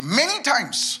Many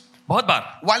times, बहुत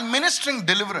बार while ministering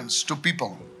deliverance to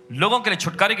people, लोगों के लिए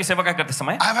छुटकारे की सेवा करते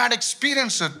समय I've had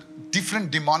experience with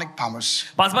different demonic powers.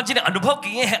 Paswan ji ने अनुभव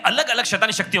किए हैं अलग अलग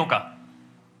शैतानी शक्तियों का.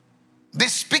 They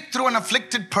speak through an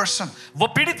afflicted person. वो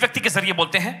पीड़ित व्यक्ति के जरिए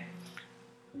बोलते हैं.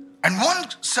 And one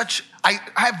such, I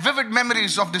have vivid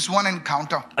memories of this one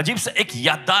encounter. अजीब से एक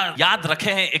याद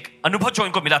रखे हैं एक अनुभव जो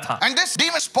इनको मिला था. And this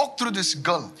demon spoke through this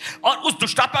girl. और उस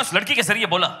दुष्टात्मा उस लड़की के जरिए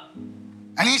बोला.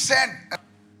 And he said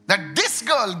that this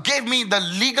girl gave me the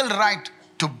legal right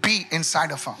to be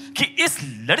inside of her. कि इस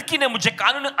लड़की ने मुझे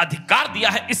कानूनी अधिकार दिया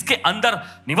है इसके अंदर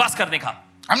निवास करने का.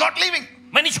 I'm not leaving.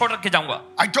 मैं नहीं छोड़ के जाऊंगा.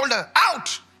 I told her,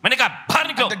 out. मैंने कहा बाहर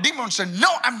निकलो. And the demon said, no,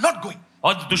 I'm not going.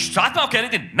 और दुष्टात्मा कह रही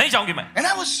थी नहीं जाऊंगी मैं. And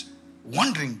I was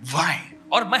wondering why.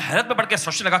 और मैं हैरत में पड़ के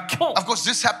सोचने लगा क्यों. Of course,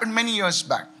 this happened many years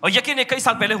back. और यकीन है कई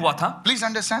साल पहले हुआ था. Please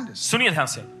understand this. सुनिए ध्यान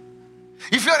से.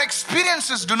 If your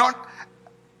experiences do not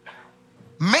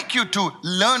make you to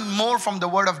learn more from the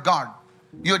word of God,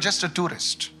 you're just a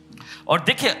tourist. और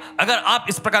देखिए अगर आप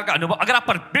इस प्रकार का अनुभव अगर आप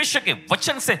परमेश्वर के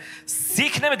वचन से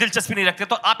सीखने में दिलचस्पी नहीं रखते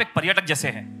तो आप एक पर्यटक जैसे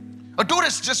हैं. A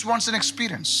tourist just wants an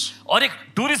experience. और एक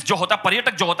टूरिस्ट जो होता है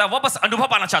पर्यटक जो होता है वो बस अनुभव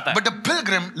पाना चाहता है. But a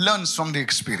pilgrim learns from the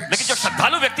experience. लेकिन जो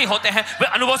श्रद्धालु व्यक्ति होते हैं वे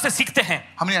अनुभव से सीखते हैं.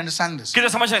 How many understand this? कितने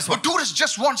समझ रहे हैं A इसको? tourist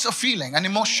just wants a feeling, an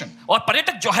emotion. और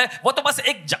पर्यटक जो है वो तो बस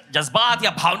एक जज्बात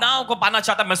या भावनाओं को पाना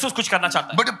चाहता है महसूस कुछ करना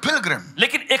चाहता है. But a pilgrim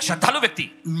लेकिन एक श्रद्धालु व्यक्ति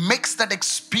makes that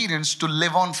experience to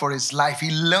live on for his life.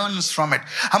 He learns from it.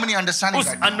 How many understand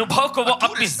उस that? अनुभव को वो A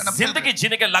अपनी tourist and a pilgrim. जिंदगी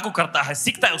जीने के लागू करता है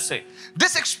सीखता है उससे.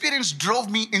 This experience drove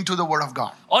me into the word of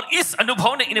God. और इस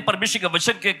अनुभव ने इन्हें परमेश्वर के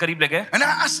वचन के करीब ले गए. And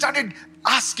I started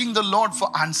asking the Lord for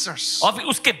answers. और फिर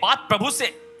उसके बाद प्रभु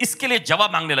से इसके लिए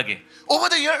जवाब मांगने लगे. Over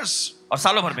the years, और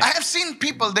सालों भर में I have seen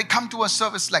people, they come to a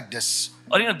service like this.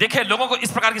 और इन्हें देखे लोगों को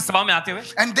इस प्रकार की सभा में आते हुए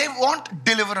And they want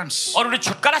deliverance. और उन्हें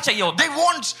छुटकारा चाहिए होता They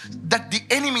want that the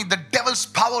enemy, the devil's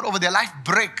power over their life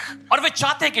break. है. और वे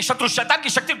चाहते हैं कि शत्रु शैतान की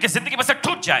शक्ति उनकी जिंदगी में से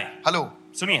टूट जाए. Hello.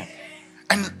 सुनिए.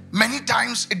 And many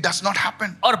times it does not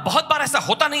happen. और बहुत बार ऐसा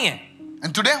होता नहीं है.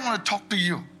 And today I want to talk to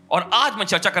you और आज मैं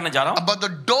चर्चा करने जा रहा हूं about the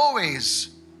doorways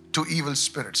to evil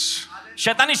spirits.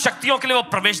 शैतानी शक्तियों के लिए वो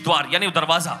प्रवेश द्वार यानी वो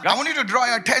दरवाजा. I want you to draw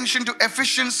your attention to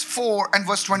Ephesians 4 and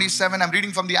verse 27. I'm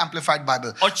reading from the Amplified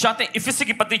Bible. और चाहते हैं इफिसी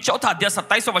की पत्री 4 अध्याय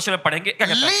 27वें वचन में पढ़ेंगे. क्या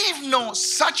कहता है? Leave no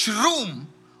such room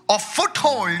or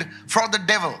foothold for the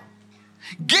devil.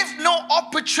 Give no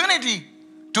opportunity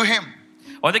to him.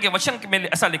 और देखिए वचन में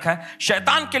ऐसा लिखा है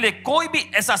शैतान के लिए कोई भी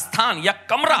ऐसा स्थान या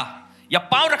कमरा या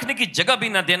पांव रखने की जगह भी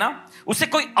न देना उसे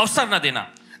कोई अवसर न देना.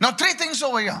 Now, three things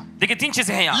over here. देखिए तीन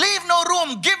चीजें हैं यहाँ. Leave no room,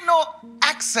 give no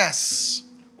access.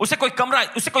 उसे कोई कमरा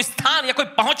उसे कोई स्थान या कोई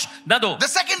पहुंच न दो. The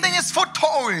second thing is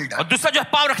foothold. और दूसरा जो है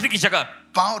पांव रखने की जगह.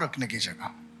 पाँव रखने की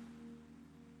जगह.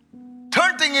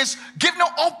 Third thing is give no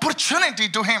opportunity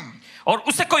to him. और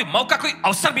उसे कोई मौका कोई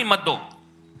अवसर भी मत दो.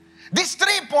 These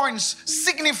 3 points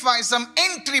signify some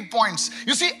entry points.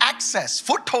 You see, access,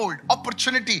 foothold,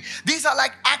 opportunity. These are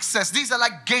like access. These are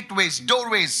like gateways,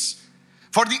 doorways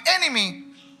for the enemy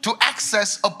to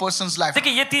access a person's life.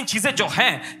 देखिए ये तीन चीजें जो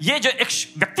हैं ये जो एक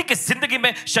व्यक्ति की जिंदगी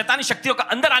में शैतानी शक्तियों का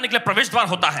अंदर आने के लिए प्रवेश द्वार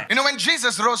होता है. You know, when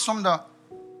Jesus rose from the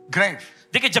grave,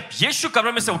 देखिए जब यीशु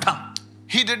कब्र में से उठा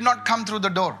he did not come through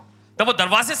the door. तो वो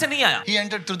दरवाजे से नहीं आया. He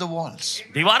entered through the walls.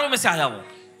 दीवारों में से आया वो.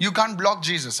 You can't block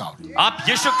Jesus out. आप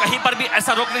यीशु कहीं पर भी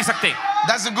ऐसा रोक नहीं सकते.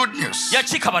 That's the good news. ये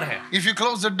अच्छी खबर है. If you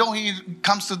close the door, he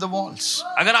comes to the walls.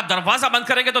 अगर आप दरवाजा बंद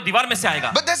करेंगे तो दीवार में से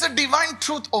आएगा. But there's a divine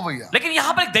truth over here. लेकिन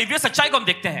यहाँ पर एक दैवीय सच्चाई को हम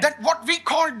देखते हैं That what we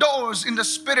call doors in the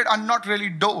spirit are not really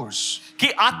doors. कि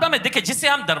आत्मा में देखिए जिसे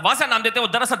हम दरवाजा नाम देते हैं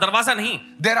वो दरअसल दरवाजा नहीं.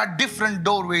 There are different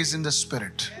doorways in the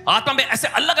spirit. आत्मा में ऐसे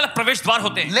अलग अलग प्रवेश द्वार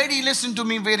होते हैं. Lady, listen to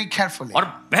me very carefully. और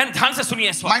बहन ध्यान से सुनिए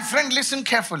इस My वक्त. friend, listen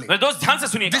carefully. मेरे दोस्त ध्यान से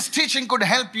सुनिए. This teaching could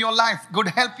help your life, could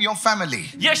help your family.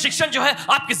 ये शिक्षण जो है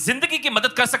आपकी जिंदगी की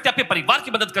मदद कर सकते हैं आपके परिवार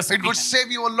की मदद कर It सकती could है.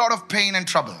 save you a lot of pain and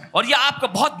trouble. और ये आपको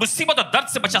बहुत मुसीबत और दर्द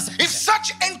से बचा सकती If है.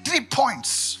 such entry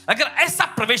points, अगर ऐसा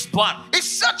प्रवेश द्वार if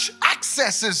such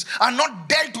accesses are not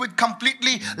dealt with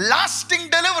completely, lasting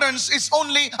deliverance is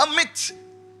only a myth.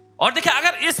 और देखिए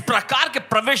अगर इस प्रकार के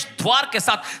प्रवेश द्वार के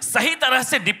साथ सही तरह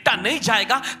से निपटा नहीं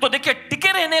जाएगा तो देखिए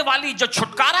टिके रहने वाली जो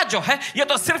छुटकारा जो है ये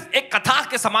तो सिर्फ एक कथा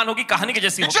के समान होगी कहानी के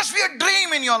जैसी It होगी. just be a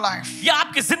dream in your life. ये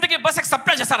आपकी जिंदगी में बस एक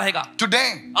सपना जैसा रहेगा. Today,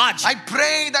 आज. I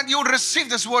pray that you would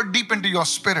receive this word deep into your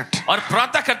spirit. और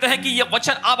प्रार्थना करते हैं कि ये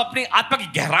वचन आप अपनी आत्मा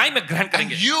की गहराई में ग्रहण And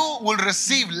करेंगे. you will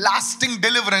receive lasting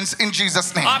deliverance in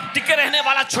Jesus' name. आप टिके रहने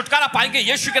वाला छुटकारा पाएंगे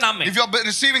यीशु के नाम में. If you're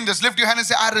receiving this, lift your hand and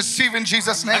say, I receive in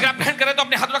Jesus' name. अगर आप ग्रहण करें तो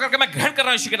अपने हाथ उठा करके मैं ग्रहण कर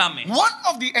रहा हूं यीशु के नाम में. One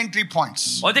of the entry points.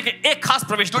 और देखिए एक खास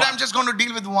प्रवेश Today द्वार. I'm just going to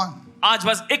deal with one. आज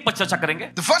बस एक पर चर्चा करेंगे.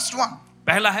 The first one.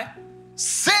 पहला है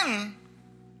Sin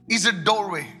is a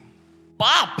doorway.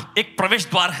 पाप एक प्रवेश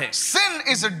द्वार है, Sin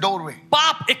is a doorway.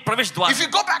 पाप एक प्रवेश द्वार If you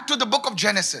है। go back to the book of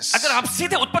Genesis, अगर आप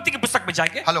सीधे उत्पत्ति की पुस्तक में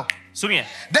जाएंगे, hello, सुनिए,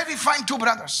 there we find two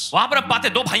brothers. वहां पर हम पाते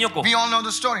दो भाइयों को। We all know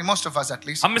the story, most of us at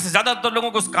least. हम में से ज्यादातर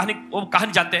लोगों को उस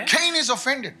कहानी जानते हैं। Cain is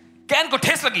offended, कैन को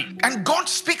ठेस लगी, and God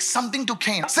speaks something to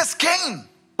Cain. Says, Cain,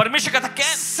 परमेश्वर कहता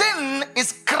can, sin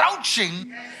is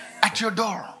crouching at your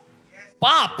door.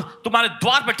 पाप तुम्हारे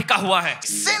द्वार पर टिका हुआ है,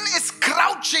 Sin is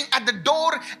crouching at the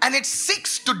door and it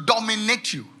seeks to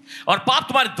dominate you. और पाप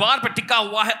तुम्हारे द्वार पर टिका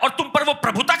हुआ है और तुम पर वो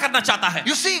प्रभुता करना चाहता है।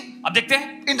 You see, अब देखते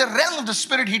हैं, in the realm of the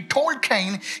spirit, he told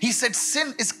Cain, he said,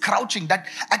 sin is crouching, that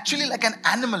actually like an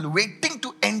animal waiting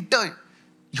to enter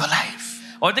your life.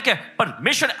 और देखिए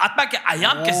परमेश्वर ने आत्मा के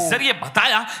आयाम के जरिए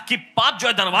बताया कि पाप जो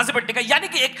है दरवाजे पर टिका, यानी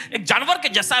कि एक जानवर के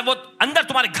जैसा है, वो अंदर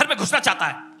तुम्हारे घर में घुसना चाहता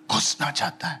है। घुसना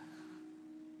चाहता है।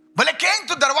 बोले केन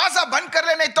तू दरवाजा बंद कर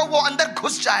ले, नहीं तो वो अंदर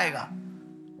घुस जाएगा।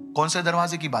 कौन से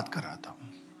दरवाजे की बात कर रहा था?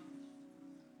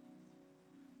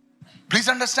 Please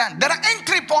understand, there are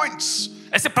entry points.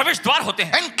 ऐसे प्रवेश द्वार होते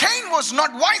हैं, And Cain was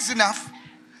not wise enough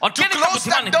और to कैन इतना close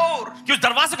बुद्धिमान that नहीं door, कि उस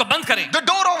दरवाजे को बंद करे, the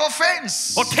door of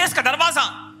offense. वो ठेस का दरवाजा।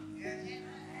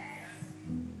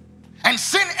 And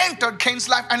sin entered Cain's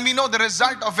life, and we know the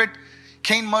result of it.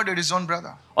 Cain murdered his own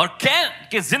brother. और कैन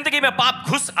की जिंदगी में पाप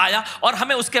घुस आया और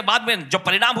हमें उसके बाद में जो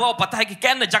परिणाम हुआ वो पता है कि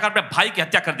कैन ने जाकर अपने भाई की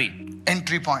हत्या कर दी।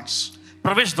 Entry points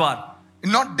प्रवेश द्वार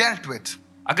not dealt with.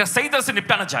 अगर सही तरह से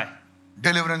निपटा ना जाए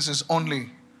Deliverance is only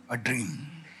a dream.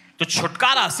 तो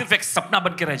छुटकारा सिर्फ एक सपना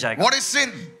बन के रह जाएगा। What is sin?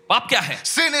 पाप क्या है?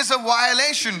 Sin is a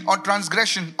violation or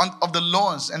transgression of the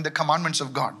laws and the commandments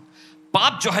of God.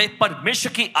 पाप जो है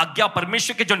परमेश्वर की आज्ञा,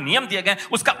 परमेश्वर के जो नियम दिए गए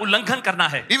उसका उल्लंघन करना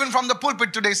है। Even from the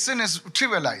pulpit today, sin is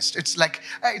trivialized. It's like,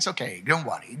 hey, it's okay, don't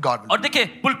worry, God will. और देखिए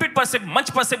पुलपिट पर से,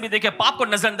 मंच पर से भी देखिए पाप को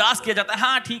नजरअंदाज किया जाता है।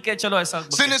 हाँ ठीक है, चलो ऐसा।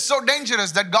 Sin is so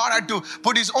dangerous that God had to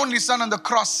put His only Son on the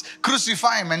cross,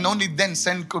 crucify Him, and only then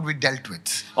sin could be dealt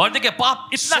with. और देखिए पाप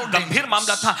इतना So गंभीर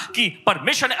मामला था कि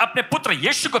परमेश्वर ने अपने पुत्र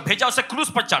यीशु को भेजा, उसे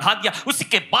क्रूस पर चढ़ा दिया, उसी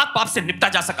के बाद पाप से निपटा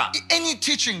जा सका। Any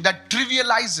teaching that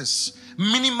trivializes,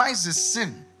 minimizes sin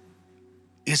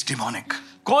is demonic.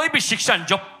 कोई भी शिक्षण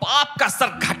जो पाप का स्तर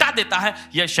घटा देता है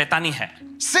यह शैतानी है।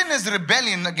 Sin is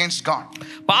rebellion against God,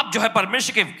 पाप जो है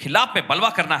परमेश्वर के खिलाफ में बलवा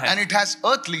करना है, and it has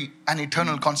earthly and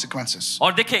eternal consequences.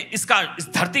 और देखिए इसका इस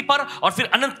धरती पर और फिर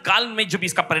अनंत काल में जो भी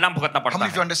इसका परिणाम भुगतना How पड़ता many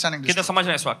of you are है। understanding कितना this? समझ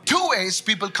रहे हैं इस वक्त? Two ways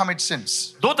people commit sins.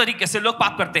 दो तरीके से लोग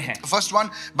पाप करते हैं। First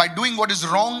one, by doing what is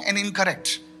wrong and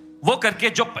incorrect. वो करके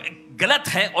जो गलत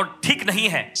है और ठीक नहीं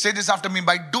है। Say this after me,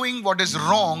 by doing what is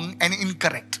wrong and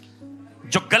incorrect.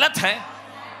 जो गलत है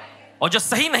और जो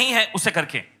सही नहीं है उसे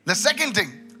करके। The second thing,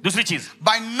 दूसरी चीज,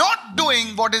 by not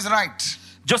doing what is right.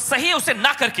 जो सही है उसे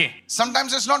ना करके।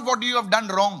 Sometimes it's not what you have done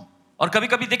wrong. और कभी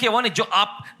कभी देखिए वो नहीं, जो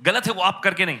आप गलत है वो आप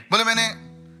करके नहीं। बोले मैंने,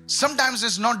 sometimes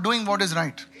it's not doing what is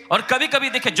right. और कभी कभी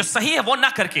देखिए जो सही है वो ना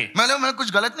करके। मैंने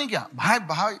कुछ गलत नहीं किया।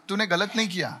 भाई तूने गलत नहीं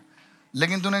किया,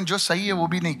 लेकिन तूने जो सही है वो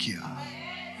भी नहीं किया।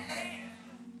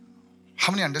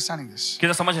 How many understanding this?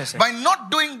 कितना समझ है इसे? By not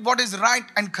doing what is right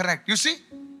and correct. You see?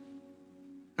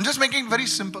 I'm just making it very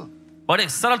simple. बड़े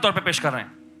सरल तौर पे पेश कर रहे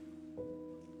हैं।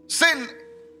 Sin,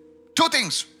 two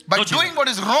things. By दो चीजें। doing what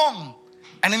is wrong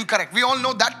and incorrect. We all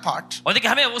know that part. और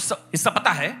देखिए हमें उस हिस्सा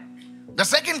पता है। The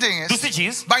second thing is, दूसरी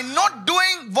चीज, by not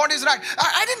doing what is right.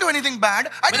 I didn't do anything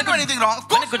bad. I didn't do anything wrong. Of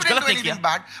course you कुछ didn't गलत do नहीं anything किया।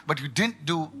 bad, but you didn't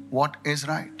do what is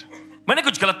right. मैंने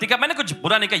कुछ गलत नहीं किया, मैंने कुछ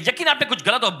बुरा नहीं किया। यकीन आपने कुछ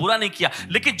गलत और बुरा नहीं किया,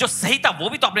 लेकिन जो सही था वो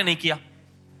भी तो आपने नहीं किया।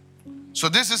 So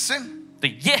this is sin. तो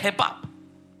ये है पाप।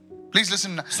 Please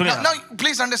listen. सुनिए। Now,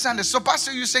 please understand this. So,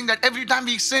 Pastor, you're saying that every time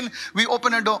we sin, we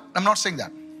open a door. I'm not saying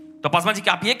that. तो पासवान जी,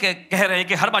 क्या आप ये कह रहे हैं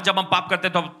कि हर बार जब हम पाप करते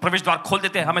हैं तो प्रवेश द्वार खोल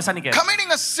देते हैं? हम ऐसा नहीं कह रहे।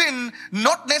 Committing a sin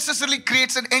not necessarily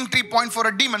creates an entry point for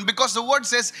a demon, because the word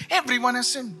says everyone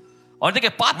has sinned. और देखिए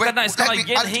पाप Wait, करना इसका मतलब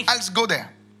ये नहीं I'll go there.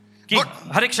 कि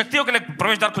हर एक शक्तियों के लिए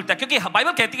प्रवेश द्वार खुलता है, क्योंकि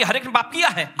बाइबल कहती है हर एक ने पाप किया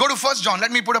है। Go to 1 John.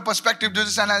 Let me put a perspective to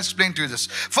this and I'll explain to you this.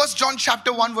 1 John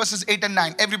chapter 1 verses 8 and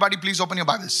 9. Everybody please open your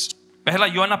Bibles. पहला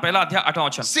यूहन्ना पहला अध्याय 8वां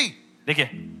वचन। See, देखिए,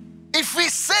 if we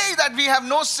say that we have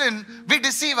no sin, we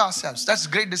deceive ourselves. That's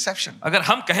great deception. अगर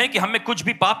हम कहें कि हमें कुछ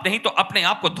भी पाप नहीं तो अपने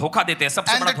आप को धोखा देते हैं।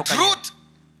 सबसे And बड़ा the धोखा ये है। truth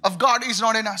of God is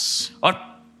not in us. और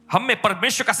हम में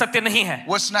परमेश्वर का सत्य नहीं है।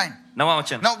 Verse 9. 9वां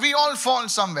वचन। Now we all fall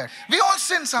somewhere. We all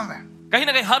sin somewhere. कहीं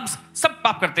ना कहीं हम सब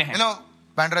पाप करते हैं। You know,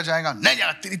 बैंड्रा जाएगा, नहीं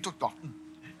जाएगा, तेरी तो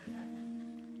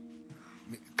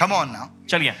Come on now.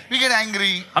 चलिए, We get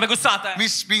angry. हमें गुस्सा आता है, We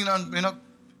speak on,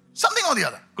 something or the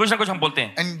other. कुछ ना कुछ हम बोलते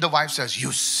हैं, And the wife says,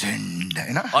 you sinned.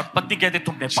 और पत्नी कहते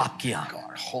तुमने पाप किया।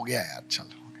 God, हो गया यार, चल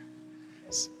हो गया.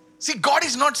 See, God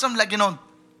is not some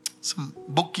some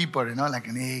bookkeeper, like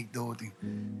an 1, 2, 3.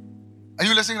 Are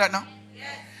you listening right now?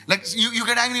 Like you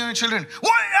get angry on your children.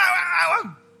 Why?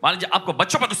 मान लीजिए आपको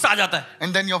बच्चों पर गुस्सा आ जाता है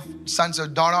And then your son says,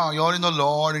 Dada, you're in the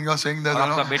Lord and you're saying that. और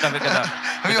आपका बेटा भी कहता है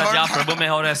पिताजी आप प्रभु में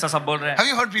हो और ऐसा सब बोल रहे हैं. Have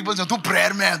you heard people say, तू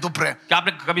prayer में है, तू prayer. क्या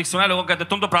आपने कभी सुना है लोगों कहते हैं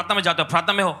तुम तो प्रार्थना में जाते हो,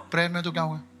 प्रार्थना में हो. Prayer में तो क्या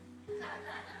हुआ?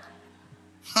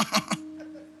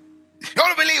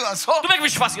 You're a believer, so. तुम एक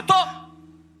विश्वासी हो तो.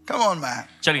 Come on, man.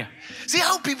 चलिए. See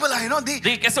how people are,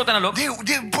 they कैसे होता है ना लोग?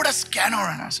 they put a scanner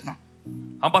on us,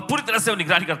 हम पर पूरी तरह से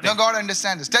निगरानी करते Now हैं. God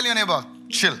understands this. Tell your neighbor,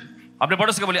 chill. अपने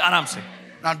पड़ोसी को बोलिए आराम से.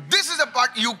 Now this is the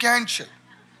part you can chill.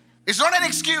 It's not an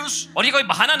excuse. और ये कोई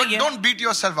बहाना नहीं है. Don't beat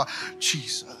yourself up.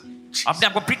 Jesus. अपने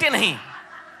आप को पीटे नहीं.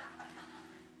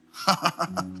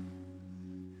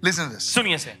 Listen to this.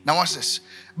 सुनिए से. Now watch this.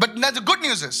 But now the good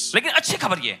news is, लेकिन अच्छी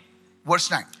खबर ये.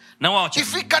 verse 9.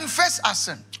 If we confess our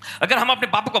sin, अगर हम अपने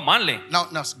पापों को मान लें.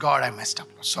 no, God, I messed up.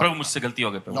 Sorry. प्रभु मुझसे गलती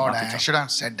हो गई प्रभु. Lord, I should have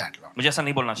said that, Lord. मुझे ऐसा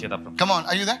नहीं बोलना चाहिए था प्रभु. Come on,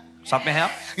 are you there? साथ में हैं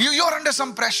आप? You're under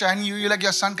some pressure and you like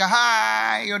your son,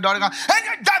 hi, your daughter,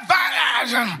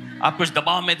 आप कुछ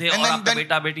दबाव में थे और आपका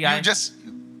बेटा बेटी आए.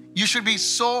 You should be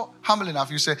so humble enough.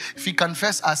 You say, if we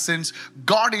confess our sins,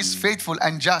 God is faithful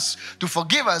and just to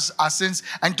forgive us our sins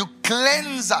and to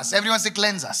cleanse us. Everyone say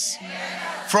cleanse us.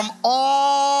 From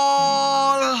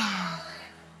all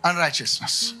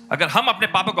unrighteousness. अगर हम अपने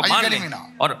पापों को मान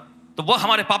लें और तो वो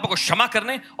हमारे पापों को क्षमा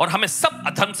करने और हमें सब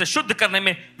अधर्म से शुद्ध करने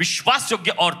में विश्वास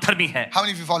योग्य और धर्मी है. How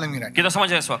many of you following me right now? कितना समझ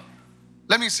रहे हैं इस वक्त?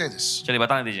 Let me say this. चलिए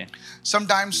बताने दीजिए.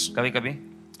 Sometimes, कभी-कभी,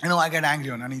 I get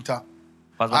angry on Anita.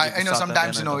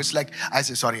 Sometimes, it's like, I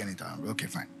say, sorry, Anita. Okay,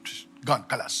 fine. Gone,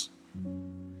 kalas.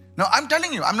 No, I'm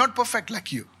telling you, I'm not perfect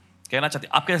like you. कहना चाहते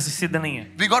आपके जैसे सिद्ध नहीं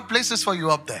है. We got places for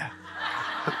you up there.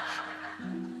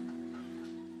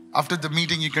 After the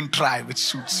meeting, you can try which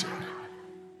suits you.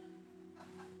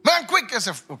 Man, quick as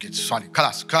if, okay, sorry,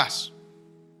 kalas.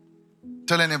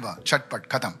 Tell a neighbor, chatpat,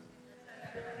 khatam.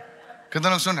 कितना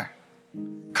लोग सुन रहे हैं?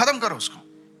 खत्म करो उसको.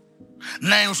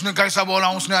 नहीं उसने कैसा बोला,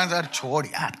 उसने आंसर छोड़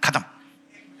यार, खत्म.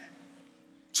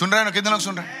 सुन रहे हैं ना? कितने लोग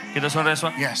सुन रहे हैं? कितने सुन रहे हैं इस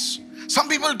वक्त? Yes. Some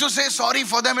people to say sorry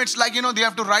for them, it's like they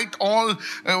have to write all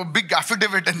big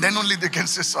affidavit and then only they can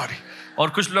say sorry. और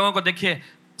कुछ लोगों को देखिए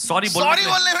सॉरी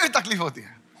बोलने में भी तकलीफ होती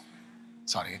है.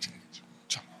 Sorry,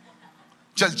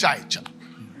 चल चाय चल.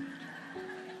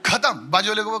 खत्म. बाजू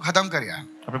वाले को खत्म कर यार.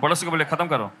 अपने पड़ोसी को बोले खत्म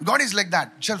करो. God is like that.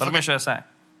 चल. परमेश्वर ऐसा है.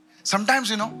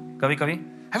 Sometimes कभी-कभी.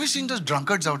 Have you seen those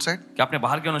drunkards outside? क्या आपने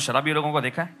बाहर के उन शराबी लोगों को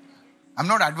देखा है? I'm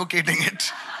not advocating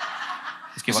it.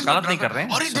 इसकी वकालत नहीं कर रहे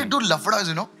हैं. Or they do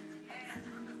lafdas,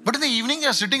 But in the evening they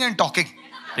are sitting and talking.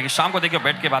 लेकिन शाम को देखिए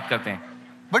बैठ के बात करते हैं.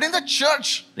 But in the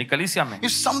church, कलीसिया में,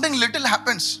 if something little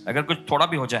happens, अगर कुछ थोड़ा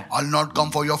भी हो जाए, I'll not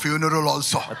come for your funeral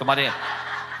also. तुम्हारे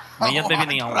मैयत में भी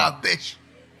नहीं आऊंगा.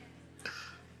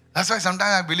 That's why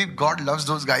sometimes I believe God loves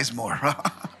those guys more.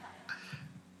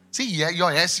 See,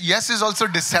 your yes is also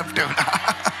deceptive.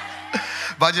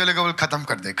 बाजू वाले को बोल खत्म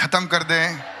कर दे,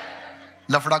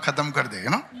 लफड़ा खत्म कर दे,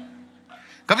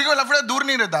 कभी कोई लफड़ा दूर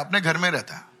नहीं रहता, अपने घर में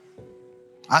रहता है,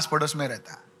 आस पड़ोस में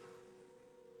रहता है.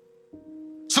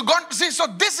 So God, see, so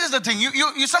this is the thing.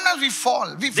 You sometimes we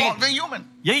fall, we're human.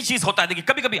 यही चीज होता है. देखिए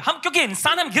कभी-कभी हम क्योंकि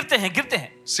इंसान हम गिरते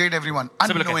हैं. Say it everyone,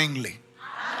 unknowingly.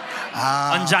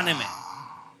 अनजाने में.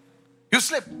 You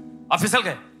slip. आप फिसल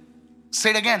गए. Say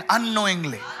it again,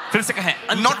 unknowingly. फिर से कहें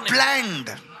अनजाने. Not planned.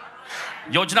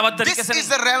 योजनाबद्ध तरीके से. This is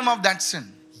the realm of that sin.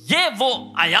 ये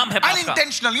वो आयाम है पाप का.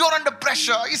 Unintentional. You're under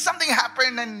pressure. If something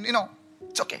happened and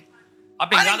it's okay.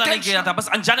 आपने इरादा नहीं किया था, बस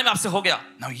अनजाने में आपसे हो गया.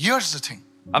 Now here's the thing.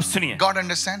 अब सुनिए. God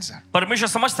understands that. परमेश्वर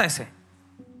समझता है इसे.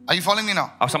 Are you following me now?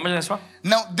 आप समझ रहे हैं इस वक्त?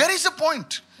 Now there is a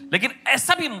point. लेकिन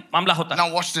ऐसा भी मामला होता है. Now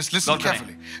watch this. Listen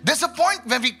carefully. There's a point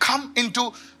where we come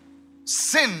into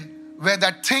sin where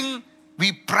that thing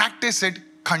we practice it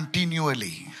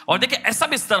continually. और देखिए ऐसा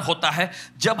भी स्तर होता है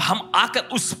जब हम आकर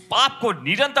उस पाप को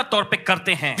निरंतर तौर पे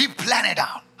करते हैं. We plan it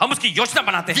out. हम उसकी योजना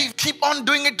बनाते हैं. We keep on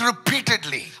doing it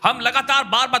repeatedly. हम लगातार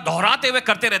बार-बार दोहराते हुए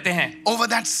करते रहते हैं. Over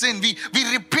that sin, we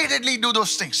repeatedly do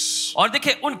those things. और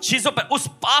देखिए उन चीजों पर, उस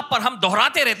पाप पर हम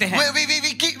दोहराते रहते हैं.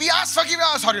 We ask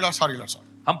forgiveness. Sorry, Lord.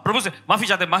 हम प्रभु से माफी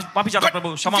चाहते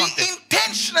प्रभु क्षमा मांगते. We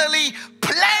intentionally,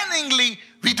 planningly,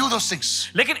 we do those things.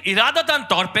 लेकिन इरादतन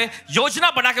तौर पे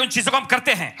योजना बना के उन चीजों को हम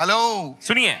करते हैं. Hello.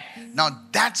 सुनिए. Now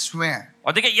that's where.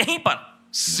 और देखिए यहीं पर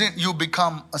sin, you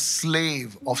become a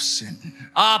slave of sin.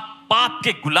 आप पाप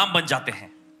के गुलाम बन जाते हैं.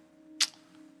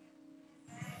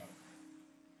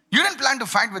 You didn't plan to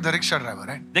fight with the rickshaw driver,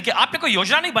 right? देखिए आपने कोई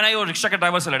योजना नहीं बनाई और रिक्शा के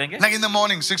ड्राइवर से लड़ेंगे. Like in the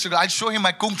morning, 6 o'clock, I'll show him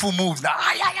my kung fu moves.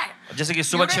 जैसे कि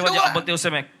सुबह 6 बजे आप बोलते हैं उससे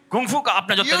मैं कुंग फू का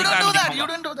अपना जो तरीका है You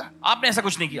didn't do that. आपने ऐसा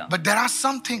कुछ नहीं किया. But there are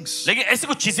some things. लेकिन ऐसी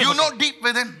कुछ चीजें you know deep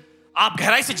within. आप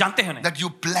गहराई से जानते हैं उन्हें, that you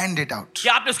planned it out. कि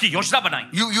आपने उसकी योजना बनाई,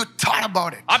 You thought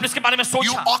about it. आपने उसके बारे में You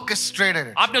सोचा, orchestrated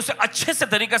it. आपने उसे अच्छे से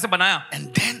तरीके से बनाया,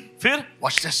 And then, फिर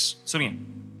watch this. सुनिए,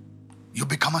 You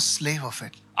become a slave of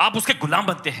it. आप उसके गुलाम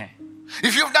बनते हैं.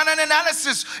 If you've done an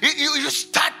analysis, you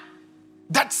start,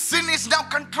 that sin is now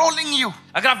controlling you.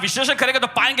 अगर आप विश्लेषण करेंगे तो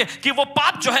पाएंगे कि वो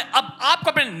पाप जो है अब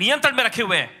आपको अपने नियंत्रण में रखे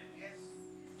हुए हैं.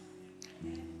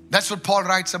 That's what Paul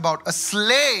writes about, a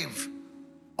slave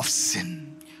of sin.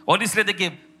 और इसलिए देखिए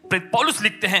पौलुस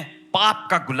लिखते हैं पाप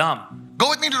का गुलाम. Go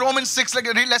with me to Romans 6.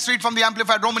 Let's read from the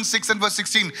Amplified, Romans 6 and verse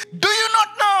 16. Do you not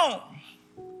know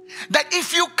that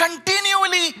if you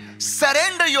continually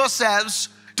surrender yourselves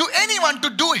to anyone to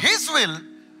do his will,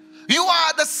 you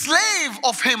are the slave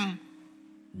of him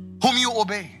whom you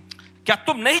obey? क्या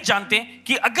तुम नहीं जानते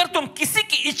कि अगर तुम किसी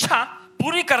की इच्छा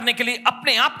पूरी करने के लिए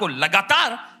अपने आप को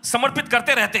लगातार समर्पित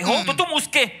करते रहते हो तो तुम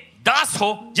उसके दास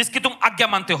हो जिसकी तुम आज्ञा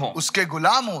मानते हो. उसके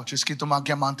गुलाम हो जिसकी तुम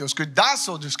आज्ञा मानते हो, उसके दास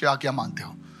हो जिसकी आज्ञा मानते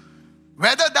हो.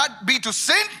 Whether that be to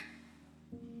sin,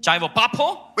 चाहे वो पाप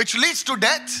हो which leads to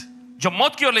death, जो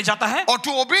मौत की ओर ले जाता है, or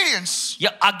to obedience,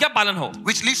 या आज्ञा पालन हो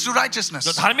which leads to righteousness,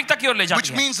 जो धार्मिकता की ओर ले which जाती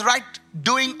है, means right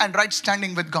doing and right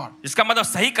standing with God. जिसका मतलब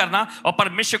सही करना और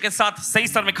परमेश्वर के साथ सही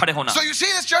स्तर में खड़े होना. So you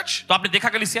see this, church? तो आपने देखा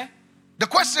कलीसिया, The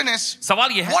question is,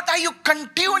 सवाल ये है, what are you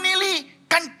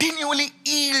continually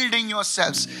yielding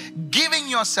yourselves, giving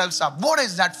yourselves up? What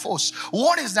is that force?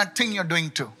 What is that thing you're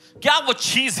doing to? क्या वो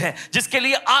चीज है जिसके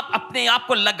लिए आप अपने आप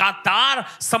को लगातार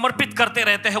समर्पित करते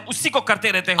रहते हैं, उसी को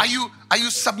करते रहते हैं? Are you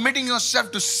submitting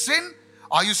yourself to sin?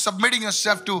 Are you submitting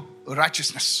yourself to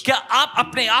righteousness? क्या आप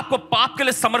अपने आप को पाप के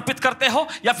लिए समर्पित करते हो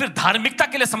या फिर धार्मिकता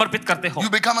के लिए समर्पित करते हो?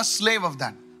 You become a slave of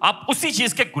that. आप उसी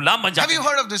चीज के गुलाम बन Have जाते you हैं.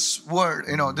 heard of this word,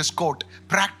 this quote?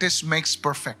 Practice makes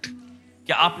perfect.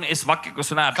 क्या आपने इस वाक्य को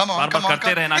सुना है? Come on, बार-बार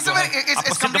करते रहना It's, जो है it's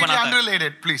आपको सिद्ध completely बनाता है.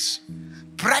 unrelated, please.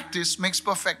 Practice makes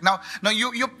perfect. Now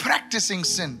you're practicing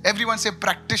sin. Everyone say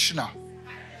practitioner.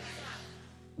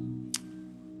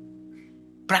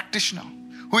 Practitioner.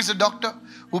 Who is a doctor?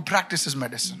 Who practices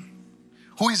medicine.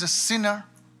 Who is a sinner?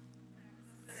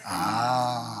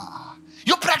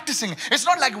 You're practicing. It's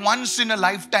not like once in a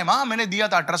lifetime. मैंने दिया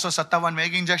था 1857 में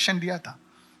एक injection दिया था.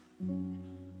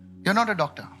 You're not a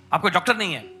doctor. आप कोई doctor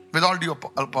नहीं है. With all due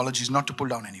apologies, not to pull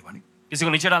down anybody. किसी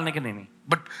को नीचे डालने के नहीं.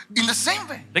 But in the same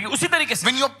way, लेकिन उसी तरीके से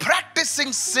when you're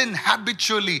practicing sin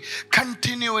habitually,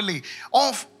 continually,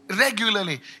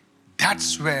 regularly,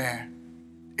 that's where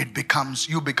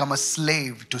you become a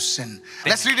slave to sin.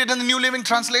 Let's read it in the New Living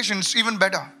Translation. It's even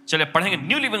better. चलिए पढ़ेंगे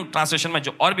new living translation में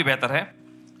जो और भी बेहतर है.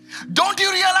 Don't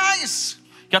you realize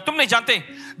क्या तुम नहीं जानते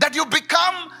that you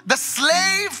become the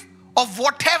slave of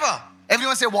whatever?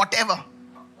 Everyone say whatever.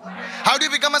 How do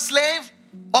you become a slave?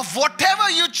 Of whatever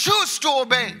you choose to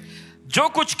obey. जो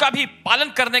कुछ का भी पालन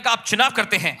करने का आप चुनाव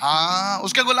करते हैं,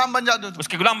 उसके गुलाम बन जाते हो.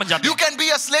 उसके गुलाम बन जाते You हैं. can be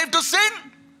a slave to sin,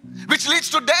 which leads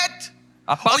to death,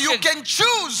 आप or पाप you के, can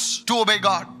choose to obey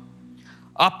God.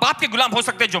 आप पाप के गुलाम हो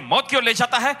सकते हैं जो मौत की ओर ले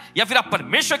जाता है, या फिर आप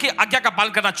परमेश्वर की आज्ञा का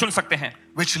पालन करना चुन सकते हैं,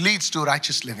 Which leads to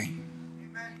righteous living.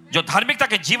 जो धार्मिकता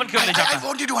के जीवन की ओर ले जाता I है.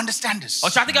 want you to understand this. और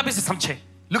चाहते कि आप इसे समझे.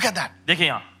 Look at that. देखिए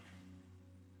यहाँ,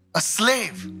 A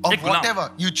slave of एक गुलाम.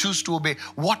 whatever you choose to obey.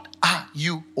 What are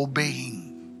you obeying?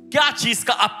 क्या चीज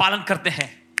का आप पालन करते हैं?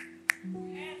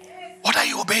 What are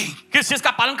you obeying? किस चीज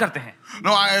का पालन करते हैं?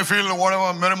 No, I feel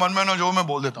whatever मेरे मन में ना जो मैं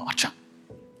बोल देता हूँ. अच्छा,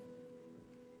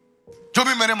 जो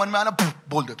भी मेरे मन में आना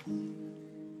बोल देता हूँ.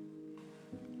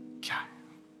 क्या है?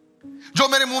 जो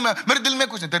मेरे मुंह में, मेरे दिल में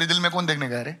कुछ नहीं. तेरे दिल में कौन देखने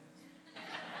गया रे?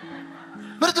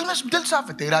 मेरे दिल में दिल साफ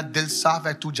है. तेरा दिल साफ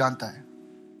है, तू जानता है.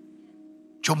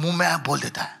 जो मुंह में बोल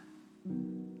देता है.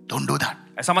 Don't do that.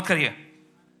 ऐसा मत करिए.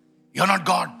 You're not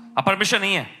God. आप परमेश्वर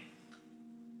नहीं है.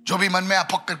 जो भी मन में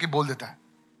पक करके बोल देता है.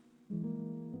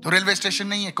 तो रेलवे स्टेशन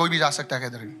नहीं है, कोई भी जा सकता है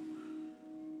किधर भी.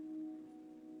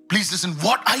 Please listen.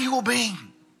 What are you obeying?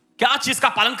 क्या चीज का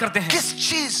पालन करते हैं? किस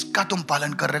चीज का तुम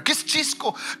पालन कर रहे हो? किस चीज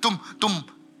को तुम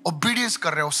ओबीडियंस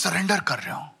कर रहे हो, सरेंडर कर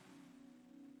रहे हो?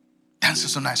 ध्यान से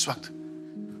सुना इस वक्त.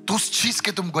 तो उस चीज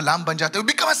के तुम गुलाम बन जाते हो.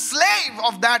 Become a slave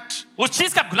of that. उस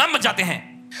चीज का गुलाम बन जाते हैं.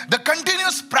 The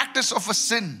continuous practice of a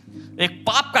sin, एक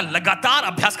पाप का लगातार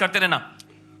अभ्यास करते रहना,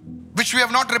 which we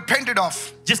have not repented of,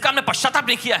 जिसका हमने पश्चाताप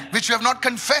नहीं किया है, which we have not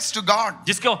confessed to God,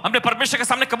 जिसको हमने परमेश्वर के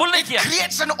सामने कबूल नहीं it किया,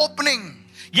 creates an opening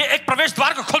ये एक प्रवेश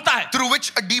द्वार को खोलता है, through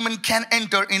which a demon can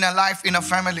enter in a life, in a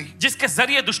family. जिसके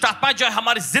जरिए दुष्ट आत्माएं जो है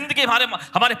हमारी जिंदगी,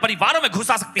 हमारे परिवारों में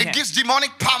घुस आ सकती It हैं. gives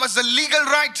demonic powers the legal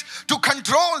right to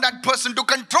control that person, to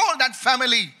control that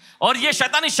family. और ये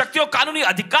शैतानी शक्तियों कानूनी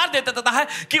अधिकार देता है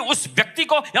कि उस व्यक्ति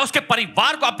को या उसके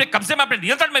परिवार को अपने कब्जे में, अपने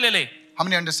नियंत्रण में ले ले. How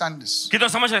many understand this? कितना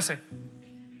समझ ऐसे?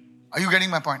 Are you getting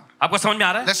my point? आपको समझ में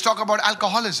आ रहा है? Let's talk about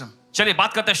alcoholism. चलिए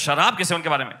बात करते हैं शराब के सेवन के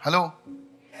बारे में. Hello?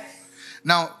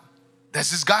 Now,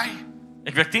 there's this guy,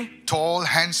 एक व्यक्ति tall,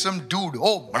 handsome dude.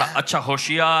 Oh, बड़ा अच्छा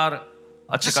होशियार,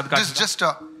 अच्छे कद का, just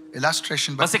a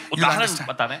illustration, but बस एक you'll उदाहरण understand.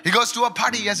 बता रहे हैं. He goes to a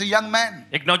party as a young man,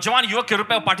 एक नौजवान युवक के रूप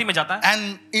में वो पार्टी में जाता है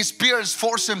and his peers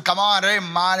force him, come on, रे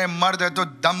मारे मर्द है तो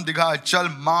दम दिखा, चल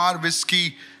मार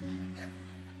whiskey.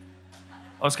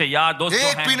 और उसके यार दोस्त जो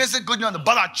एक हैं पीने से कुछ नहीं होता,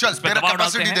 बड़ा चल, पे तेरा दबाव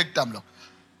डालते कैपेसिटी हैं. देखते हम लोग.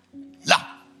 ला,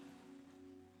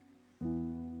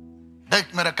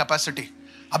 देख मेरा कैपेसिटी,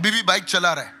 अभी भी बाइक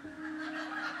चला रहा है.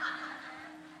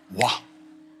 वाह,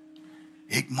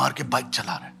 एक मार के बाइक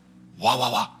चला रहा है. वाह वाह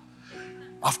वाह.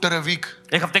 After a week,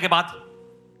 एक हफ्ते के बाद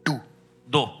 2.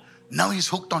 2. Now he's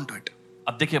hooked onto it.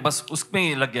 अब देखिए बस उसमें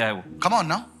ही लग गया है वो. Come on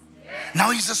now. Now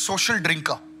he's a social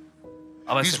drinker.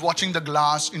 अब He's ऐसे watching the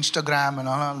glass, Instagram, and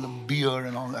all the beer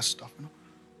and all that stuff. You know?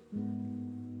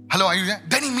 Hello, are you there?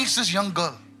 Then he meets this young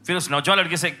girl, फिर उस नौजवान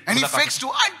लड़के से and he मुलाकात fakes to,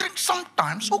 I drink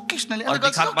sometimes, occasionally. और And the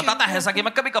girl's like, बताता है okay. ऐसा कि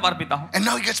मैं कभी कभार पीता हूँ. And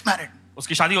now he gets married.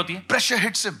 उसकी शादी होती है, Pressure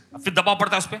hits him, फिर दबाव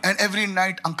पड़ता है उस पे. and every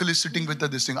night uncle is sitting with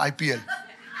this thing, IPL.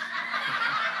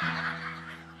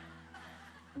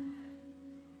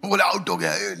 बोला out हो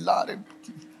गया, ला रे,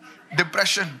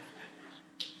 depression.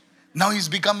 Now he's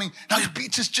becoming, now he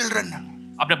beats his children.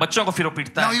 अपने बच्चों को फिर वो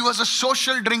पीटता Now है. he was a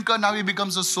social drinker, now he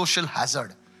becomes a social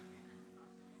hazard.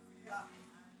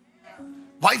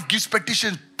 Wife gives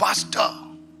petition, pastor,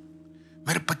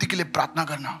 मेरे पति के लिए प्रार्थना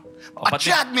करना.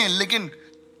 अच्छे आदमी हैं, लेकिन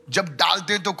जब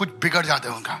डालते तो कुछ बिगड़ जाते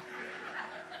हैं उनका.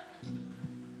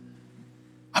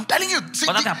 I'm telling you, see,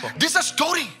 बताते हैं आपको. this is a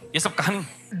story. ये सब कहानी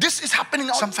This is happening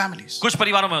in some families. कुछ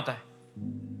परिवारों में होता है.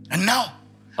 And now,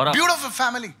 और अब beautiful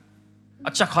family.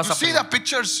 अच्छा You खासा see the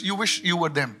pictures, you wish you were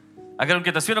them. अगर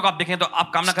उनकी तस्वीरों को आप देखें तो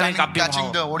आप कामना करें Standing, कि आप भी वहाँ catching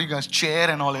हो. the, what do you guys, chair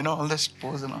and all, you know, all this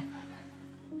pose and all.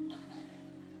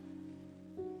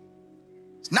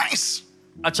 It's nice.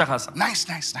 अच्छा खासा. Nice,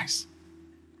 nice, nice.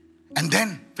 And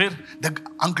then फिर the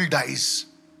uncle dies.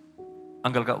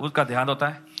 अंकल का उसका ध्यान होता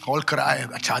है. All cry,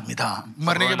 अच्छा आदमी था.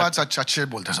 मरने के बाद अच्छा अच्छे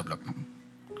बोलते हैं सब लोग.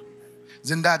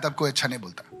 जिंदा है तब कोई अच्छा नहीं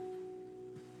बोलता.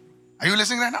 Are you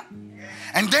listening right now?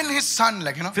 And then his son,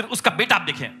 like, you know, फिर उसका बेटा आप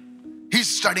देखें he's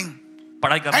studying.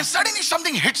 पढ़ाई कर रहा And suddenly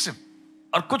something hits him. है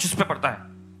और कुछ उस पे पड़ता है.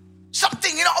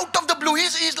 Something, you know, out of the blue.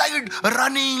 He's like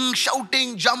running,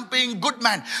 shouting, jumping, good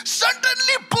man.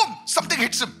 Suddenly, boom, something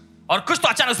hits him. और कुछ तो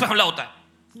अचानक उस पे हमला होता है.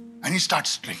 And he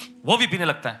starts drinking. वो भी पीने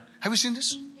लगता है. Have you seen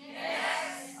this?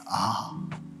 Yes.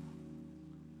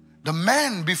 The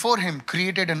man before him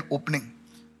created an opening.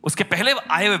 उसके पहले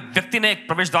आए हुए व्यक्ति ने एक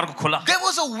प्रवेश द्वार को खोला. There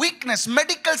was a weakness.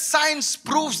 Medical science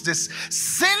proves this.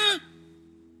 Sin,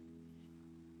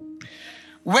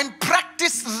 when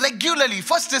practiced regularly,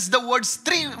 first is the words,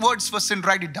 3 words for sin,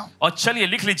 write it down. और चलिए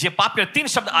लिख लीजिए पाप के 3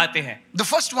 शब्द आते हैं. The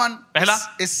first one पहला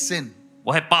is sin.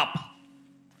 वो है पाप.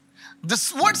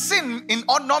 This word sin in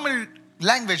our normal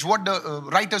language, what the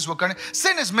writers were calling,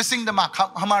 sin is missing the mark.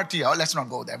 Hamartiya. Let's not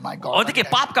go there. My God. और देखिए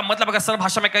पाप का मतलब अगर सरल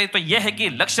भाषा में कहें तो यह है कि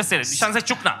लक्ष्य से निशान से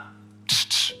चूकना.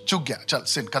 चूक गया. चल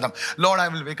sin खत्म. Lord, I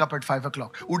will wake up at 5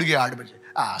 o'clock. उठ गया 8 बजे.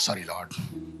 Sorry Lord.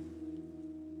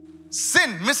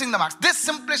 Sin, missing the mark. This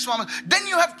simplest form. Then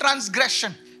you have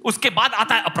transgression. उसके बाद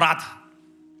आता है अपराध.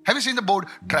 Have you seen the board?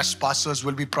 Trespassers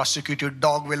will be prosecuted.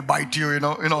 Dog will bite you. You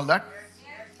know all that.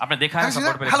 आपने देखा है Have you seen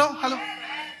सब that? Board पे. Hello.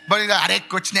 But अरे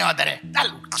कुछ नहीं होता रे.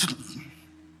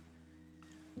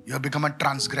 You have become a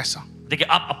transgressor. देखिए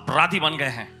आप अपराधी बन गए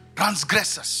हैं.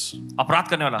 Transgressors. अपराध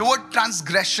करने वाला. The word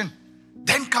transgression.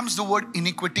 Then comes the word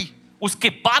iniquity. उसके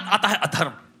बाद आता है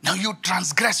अधर्म. Now you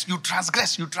transgress.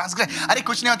 अरे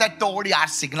कुछ नहीं होता है. तोड़ यार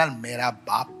सिग्नल. मेरा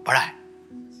बाप बड़ा है.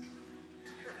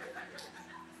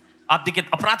 आप देखिए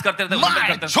अपराध करते रहते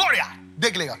हैं. छोड़ यार.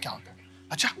 देख लेगा क्या होता है.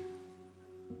 अच्छा.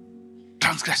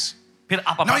 Transgress. फिर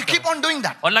आप Now you अपराध keep करते हैं. on doing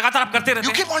that. और लगातार आप करते रहते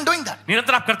You हैं. keep on doing that.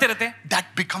 निरंतर आप करते रहते हैं. That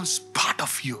becomes part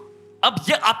of you. अब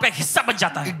ये आपका एक हिस्सा बन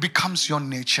जाता है. It becomes your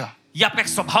nature. ये आपका एक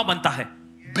स्वभाव बनता है.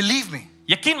 Believe me.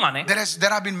 यकीन माने.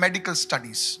 There have been medical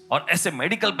studies. और ऐसे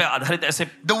मेडिकल पे आधारित ऐसे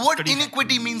The word study है.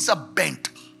 iniquity means a bent.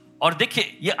 और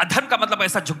देखिए ये अधर्म का मतलब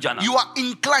ऐसा झुक जाना. You are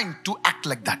inclined to act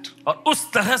like that. और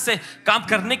उस तरह से काम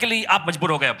करने के लिए आप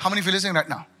मजबूर हो गए. How many of you listening right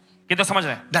now? कि तो समझ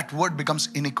रहे हैं. That word becomes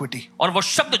iniquity. और वो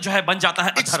शब्द जो है बन जाता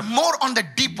है It's अधर्म. more on the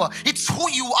deeper. It's who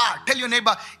you are. Tell your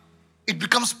neighbor, it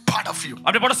becomes part of you.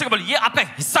 अपने पड़ोसी को बोलिए ये आपका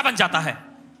हिस्सा बन जाता है.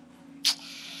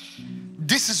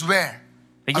 This is where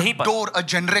यहीं पर. a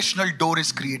generational door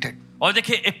is created. और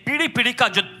देखिए एक पीढ़ी का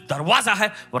जो दरवाजा है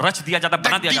वो रच दिया जाता है,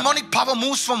 बना That दिया जाता है. demonic power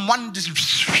moves from one,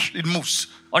 it moves.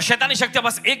 और शैतानी शक्तियां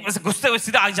बस एक में से घुसते हुए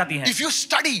सीधा आ जाती हैं. If you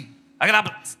study अगर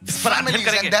आप इस पर अध्ययन families,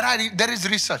 करेंगे, and there is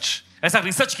research. ऐसा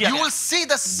रिसर्च किया You गया, will see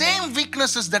the same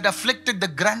weaknesses that afflicted the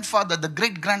grandfather, the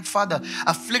great grandfather,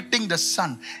 afflicting the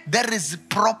son. There is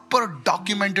proper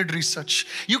documented research.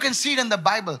 You can see it in the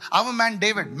Bible. Our man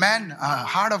David,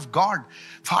 heart of God,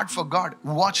 heart for God.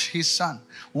 Watch his son.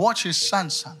 Watch his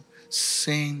son's son.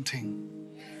 Same thing.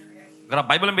 अगर आप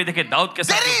Bible में भी देखें दाऊद के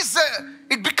साथ,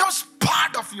 It becomes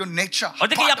part of your nature. और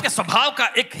देखिए ये आपके स्वभाव का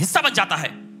एक हिस्सा बन जाता है.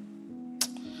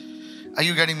 Are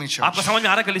you getting me, church? आपको समझ में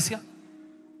आ रहा है कलीसिया?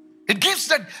 It gives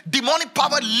that demonic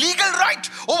power legal right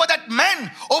over that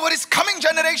man, over his coming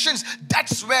generations.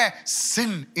 That's where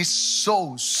sin is so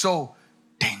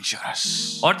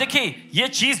dangerous. और देखिए ये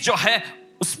चीज जो है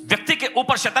उस व्यक्ति के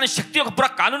ऊपर शैतानी शक्तियों का पूरा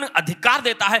कानूनी अधिकार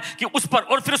देता है कि उस पर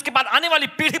और फिर उसके बाद आने वाली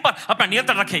पीढ़ी पर अपना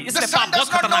नियंत्रण रखे. The इसलिए son पाप बहुत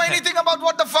does not know खतरनाक है. anything about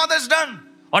what the father has done.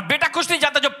 और बेटा कुछ नहीं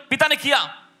जानता जो पिता ने किया.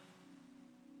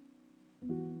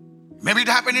 Maybe it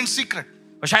happened in secret.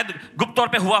 और शायद गुप्त तौर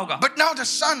पे हुआ होगा. But now the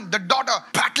son, the daughter,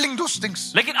 battling those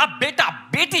things. लेकिन अब बेटा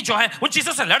बेटी जो है उन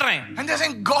चीजों से लड़ रहे हैं. And they're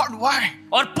saying, God, why?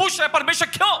 और पूछ रहे परमेश्वर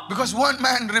क्यों? Because one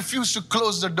man refused to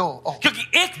close the door. Oh. क्योंकि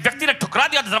एक व्यक्ति ने ठुकरा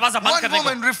दिया दरवाजा बंद One करने को.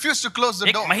 woman refused to close the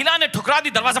एक door. महिला ने ठुकरा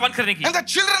दी दरवाजा बंद करने की. And the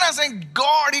children are saying,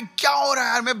 God, ये क्या हो रहा है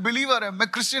यार? मैं believer है, मैं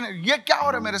Christian है. ये क्या हो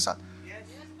रहा है मेरे साथ?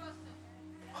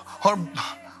 और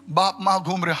बाप माँ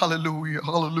घूम रहे, हालेलुया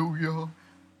हालेलुया.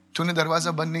 तूने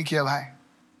दरवाजा बंद नहीं किया भाई.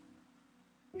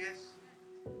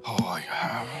 Oh,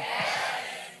 yeah.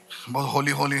 बहुत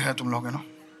होली होली है तुम लोग, है ना?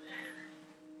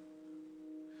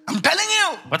 I'm telling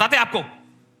you. बताते हैं आपको.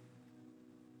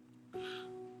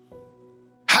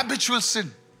 Habitual sin.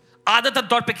 आदतन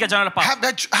तौर पे किया जाने वाला पाप.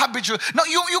 Habitual. No,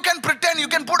 you can pretend, you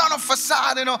can put on a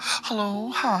facade, you know.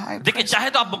 Hello, hi. देखिए चाहे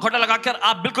तो आप मुखौटा लगाकर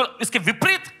आप बिल्कुल इसके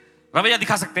विपरीत रवैया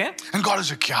दिखा सकते हैं. And God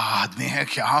is like, क्या आदमी है,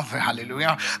 क्या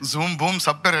हालेलुया, zoom boom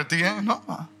सब पे रहती है,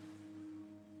 ना?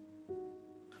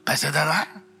 पैसे दे रहा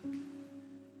है,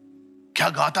 क्या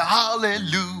गाता,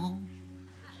 hallelujah.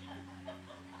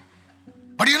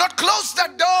 But you not close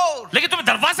that door. लेकिन तुमने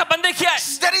दरवाजा बंद नहीं किया है.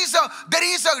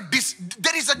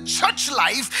 There is a church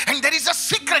life and there is a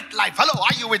secret life. Hello,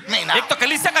 are you with me now? एक तो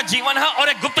कलीसिया का जीवन है और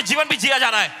एक गुप्त जीवन भी जिया जा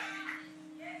रहा है.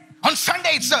 On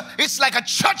Sunday, it's like a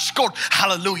church coat.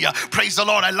 Hallelujah. Praise the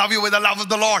Lord. I love you with the love of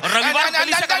the Lord. And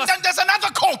then there's another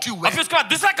coat you wear. और फिर उसके बाद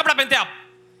दूसरा कपड़ा पहनते हैं आप.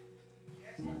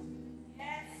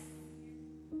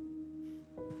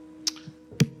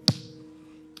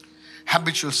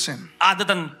 Habitual sin.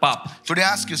 आदतन पाप. Today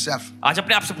ask yourself, आज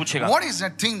अपने आप से पूछेगा, what is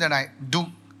that thing that I do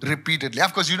repeatedly?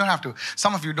 Of course, you don't have to.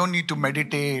 Some of you don't need to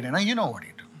meditate. You know what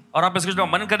you do. और आप इसको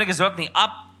मनन करने की जरूरत नहीं,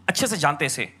 आप अच्छे से जानते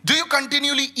हैं इसे. Do you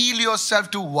continually yield yourself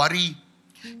to worry?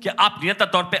 कि आप निरंतर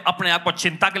तौर पे अपने आप को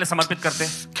चिंता के लिए समर्पित करते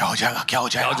हैं. क्या हो जाएगा, क्या हो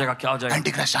क्या हो जाएगा, क्या हो जाएगा.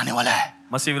 एंटीक्राइस्ट आने वाला है.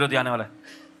 मसीह विरोधी आने वाला है.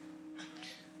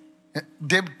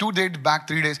 2 days back,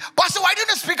 3 days. Pastor, why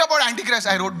didn't you speak about Antichrist?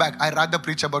 I wrote back, I rather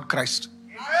preach about Christ.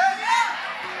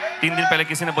 3 दिन पहले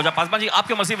किसी ने पूछा, पासवान जी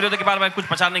आपके मसीह विरोधी के बारे में कुछ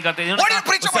प्रचार नहीं करते. What do you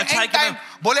preach about end time?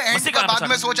 बोले end का बाद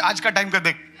में सोच, आज का टाइम का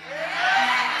देख.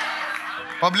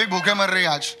 पब्लिक भूखे मर रही है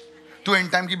आज. तू end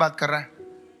time की बात कर रहा है.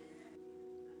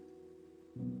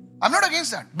 I'm not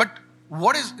against that, but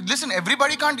listen,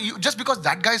 everybody can't, just because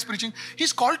that guy is preaching,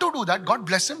 he's called to do that. God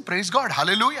bless him, praise God,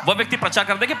 hallelujah. वो व्यक्ति प्रचार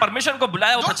करते कि परमेश्वर को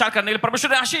बुलाया वो प्रचार करने के लिए,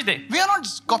 परमेश्वर ने आशीष दे. We are not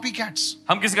copycats.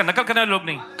 हम किसी का नकल करने वाले लोग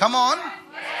नहीं. Come on.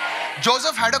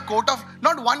 Joseph had a coat of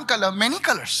not one color, many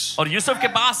colors. और यूसुफ के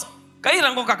पास कई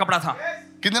रंगों का कपड़ा था.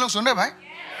 कितने लोग सुन रहे भाई?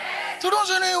 तो don't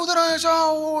say नहीं उधर ऐसा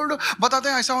ओल्ड, बताते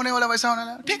हैं ऐसा होने वाला वैसा होने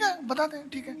वाला. ठीक है, बताते हैं,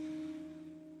 ठीक है.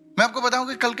 मैं आपको बताऊं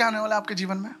कि कल क्या होने वाला है आपके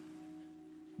जीवन में.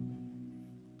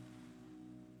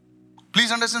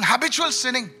 Please understand, habitual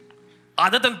sinning.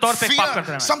 आदतन तौर पे पाप करते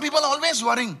Fear. हैं. Some people always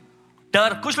worrying.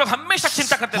 डर. कुछ लोग हमेशा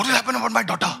चिंता करते What will हैं. happen about my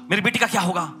daughter? मेरी बेटी का क्या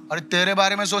होगा? अरे तेरे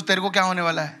बारे में सोच, तेरे को क्या होने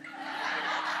वाला है?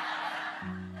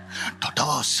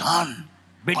 Daughter, son,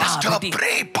 बेटा, pastor, बेटी.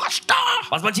 pray, pastor.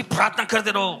 पासवान जी प्रार्थना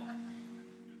करते रहो.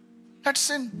 That's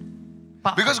sin.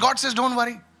 पाप. Because God says, don't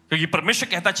worry. क्योंकि परमेश्वर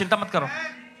कहता है चिंता मत करो.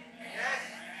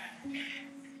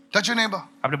 Touch your neighbor.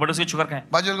 अपने बड़ों से छुकर कहें.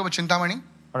 बाजू को चिंतामणि.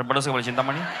 और बड़ों से बोले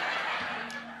चिंतामणि.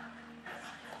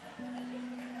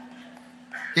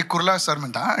 एक कुरला सर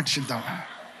में था, चिंता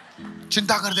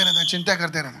करते रहते हैं, चिंता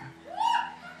करते रहते हैं.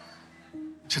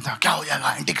 चिंता क्या हो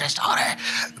जाएगा, एंटीक्राइस्ट आ रहा है.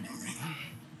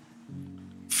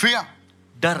 Fear.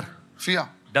 डर. Fear.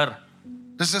 डर.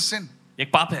 This is a sin.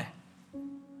 एक पाप है.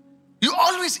 You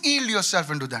always yield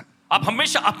yourself into that. आप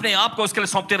हमेशा अपने आप को उसके लिए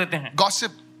सौंपते रहते हैं.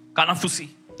 Gossip. कानाफूसी.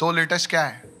 तो लेटेस्ट क्या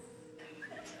है?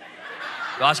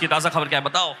 तो आज की ताजा खबर क्या है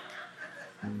बताओ.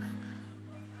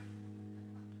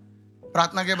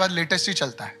 प्रार्थना के बाद लेटेस्ट ही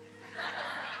चलता है.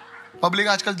 पब्लिक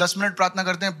आजकल 10 मिनट प्रार्थना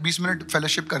करते हैं, 20 मिनट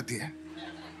फेलोशिप करती है.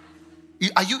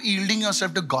 Are you yielding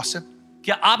yourself to gossip?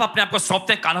 क्या आप अपने आप को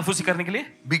सौंपते हैं कानाफूसी करने के लिए?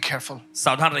 Be careful.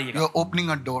 सावधान रहिएगा. You're opening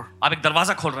a door. आप एक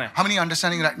दरवाजा खोल रहे हैं. How many are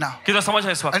understanding right now? कितना समझ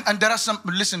है इस वक्त? And there are some,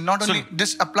 listen, not only,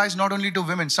 this applies not only to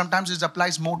women, sometimes it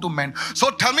applies more to men. So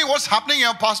tell me what's happening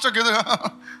here, Pastor.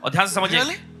 और ध्यान से समझिए.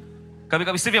 Really?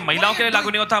 कभी-कभी सिर्फ ये महिलाओं के लिए लागू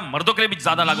नहीं होता, मर्दों के लिए भी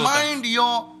ज्यादा लागू होता है. Mind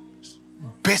your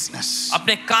business.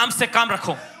 अपने काम से काम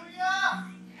रखो.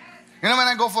 You know, when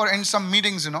I go for in some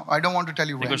meetings, you know, I don't want to tell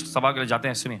you where. कुछ सभा के लिए जाते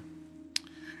हैं, सुनिए.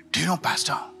 Do you know,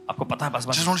 Pastor? आपको पता है बस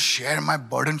I just want to share my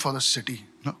burden for the city.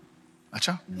 No?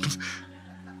 Acha?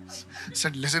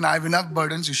 Said, listen, I have enough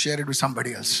burdens, you share it with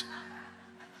somebody else.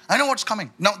 I know what's coming.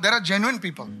 Now, there are genuine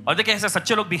people. और देखिए ऐसे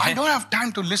सच्चे लोग भी I हैं. don't have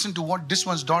time to listen to what this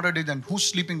one's daughter did and who's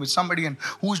sleeping with somebody and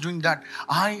who's doing that.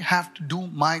 I have to do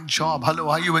my job. Hello,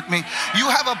 are you with me? You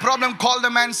have a problem, call the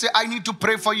man, say, I need to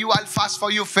pray for you, I'll fast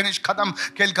for you, finish, khatam,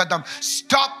 kel khatam.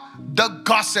 Stop the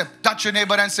gossip. Touch your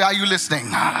neighbor and say, are you listening?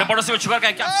 अपने पड़ोसी को छुकर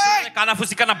कहें क्या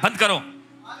कानाफूसी करना बंद करो.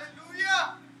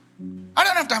 Hallelujah. I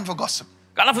don't have time for gossip.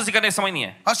 कानाफूसी करने का समय नहीं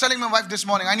है. I was telling my wife this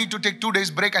morning, I need to take 2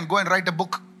 days break and go and write a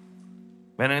book.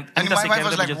 And my wife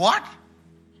was like, what?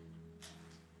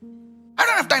 I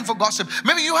don't have time for gossip.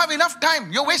 Maybe you have enough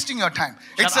time. You're wasting your time.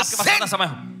 It's a sin.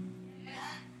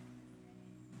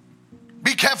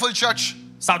 Be careful, church.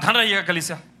 सावधान रहिएगा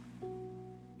कलीसिया.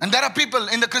 And there are people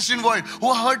in the Christian world who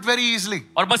are hurt very easily.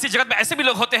 और मसीह जगत में ऐसे भी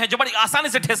लोग होते हैं जो बड़ी आसानी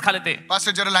से ठेस खा लेते हैं.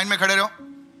 Pastor, जरा लाइन में खड़े रहो.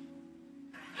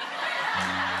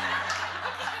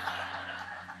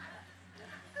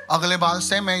 अगले बार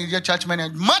से मैं ये चर्च में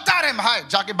नहीं, मत आ रहे भाई,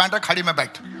 जाके बैंड्रा खड़ी में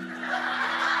बैठ.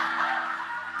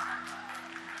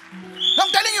 I'm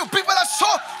telling you, people are so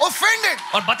offended.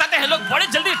 और बताते हैं लोग बड़े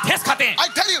जल्दी ठेस खाते हैं. I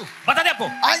tell you. बता दे आपको.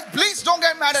 Please don't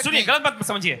get mad at me. सुनिए गलत बात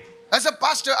समझिए. As a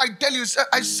pastor, I tell you,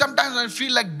 sometimes I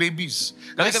feel like babies.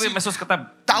 कभी-कभी महसूस करता है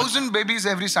 1,000 babies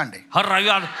every Sunday. हर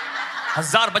रविवार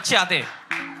 1000 बच्चे आते हैं.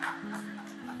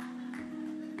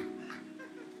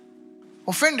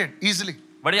 Offended easily.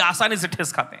 बड़ी आसानी से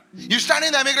ठेस खाते हैं. You stand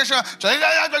in the immigration, चले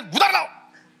जाओ, उधर लाओ.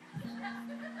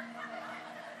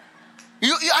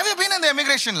 Have you been in the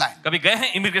immigration line? कभी गए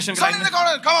हैं इमिग्रेशन के Stand लाइन in the में?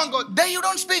 corner, come on, go. There you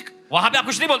don't speak. वहां पे आप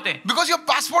कुछ नहीं बोलते. Because your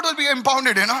passport will be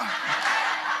impounded, you know.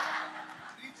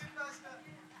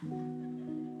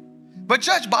 But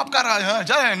church, बाप का रहा है,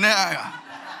 जाए नहीं आया.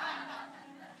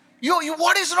 You,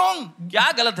 what is wrong?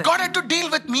 क्या गलत है? God had to deal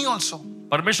with me also.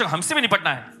 परमेश्वर हमसे भी निपटना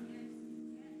है.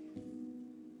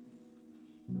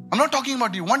 I'm not talking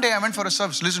about you. One day I went for a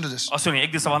service. Listen to this. और सुनिए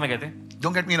एक दिन सभा में गए थे.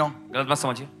 Don't get me wrong. गलत बात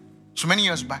समझिए. So many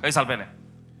years back. कई साल पहले.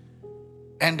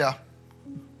 And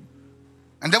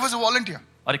there was a volunteer.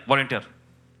 और एक volunteer.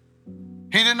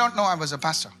 He did not know I was a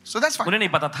pastor. So that's fine. उन्हें नहीं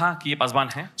पता था कि ये पासवान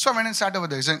है. So I went and sat over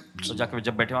there. He said, तो जाके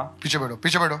जब बैठे वहाँ. पीछे बैठो,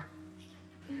 पीछे बैठो.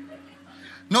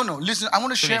 No, listen. I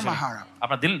want to share my heart.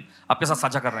 अपना दिल आपके साथ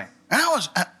साझा कर रहे हैं. And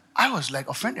I was like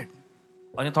offended.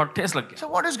 और ये थोड़ा ठेस लग गया. So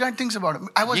what this guy thinks about it?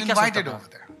 I was ये क्या invited सोचता था? over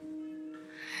there.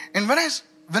 And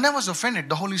when I was offended,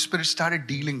 the Holy Spirit started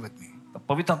dealing with me तो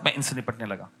पवित्र आत्मा इनसे निपटने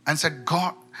लगा. and said,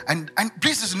 God, and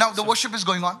please listen. Now the worship is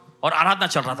going on. और आराधना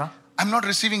चल रहा था. I'm not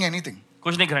receiving anything.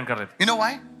 कुछ नहीं ग्रहण कर रहे थे. You know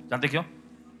why? जानते क्यों?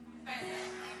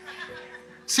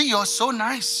 See, you're so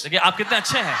nice. देखिए आप कितने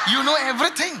अच्छे हैं. You know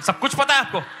everything. सब कुछ पता है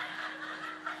आपको.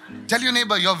 Tell your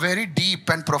neighbor, you're very deep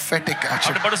and prophetic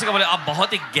actually. अपने पड़ोसी को बोले आप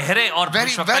बहुत ही गहरे और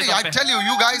Very, I tell you,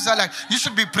 you guys are like, you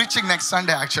should be preaching next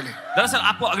Sunday actually. दरअसल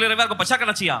आपको अगले रविवार को प्रचार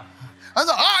करना चाहिए. I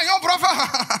said, you're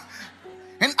prophet.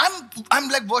 And I'm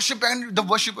like worship, and the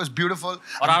worship was beautiful.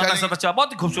 और आराधना सब अच्छा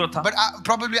बहुत ही खूबसूरत था. But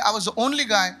probably I was the only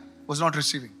guy who was not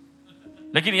receiving.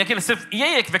 लेकिन यकीन सिर्फ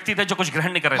यही एक व्यक्ति थे जो कुछ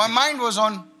ग्रहण नहीं कर रहे My थे. mind was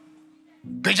on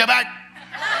पीछे बैठ.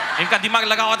 इनका दिमाग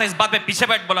लगा हुआ था इस बात पे पीछे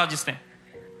बैठ बोला जिसने.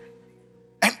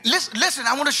 And listen,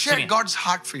 I want to share सुनिए. God's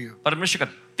heart for you. परमेश्वर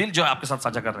का दिल जो है आपके साथ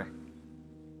साझा कर रहे हैं.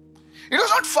 It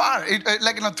was not far.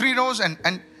 Like 3 rows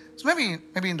and maybe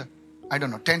in the, I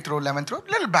don't know, 10th row, 11th row,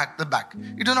 little back, the back.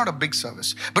 It was not a big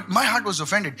service. But my heart was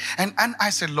offended. And I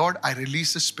said, Lord, I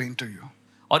release this pain to you.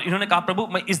 और इन्होंने कहा प्रभु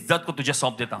मैं इस दर्द को तुझे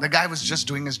सौंप देता हूँ. The guy was just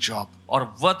doing his job.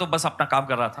 और वह तो बस अपना काम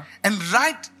कर रहा था. And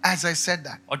right as I said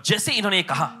that, और जैसे इन्होंने ये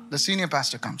कहा, the senior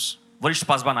pastor comes. वरिष्ठ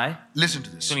पासवान आए. Listen to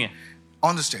this. सुनिए.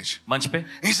 On the stage. मंच पे.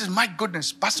 He says, my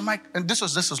goodness, Pastor Mike, and this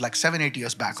was like 7-8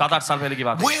 years back. 7-8 साल पहले की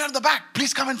बात है. Way at the back,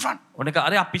 please come in front. उन्होंने कहा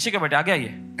अरे आप पीछे क्यों बैठे आगे आइए.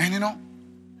 And you know,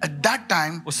 at that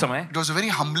time, उस समय it was a very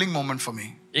humbling moment for me.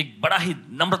 एक बड़ा ही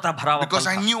नम्रता भरा हुआ Because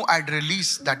पल I था. knew I'd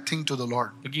released that thing to the Lord.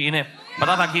 क्योंकि इन्हें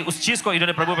पता था कि उस चीज को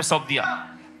इन्होंने प्रभु पे सौंप दिया.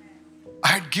 I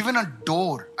had given a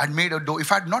door. I'd made a door.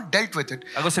 If I had not dealt with it,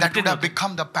 अगर उसे that निपटे would नहीं have होते,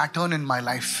 become the pattern in my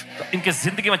life. तो इनके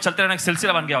जिंदगी में चलते रहने का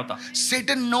सिलसिला बन गया होता.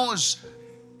 Satan knows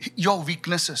your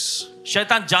weaknesses.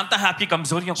 शैतान जानता है आपकी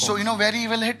कमजोरियों So को. you know where he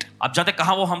will hit? आप जानते हैं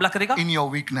कहाँ वो हमला करेगा? In your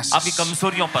आपकी weaknesses.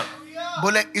 कमजोरियों पर.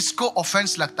 बोले इसको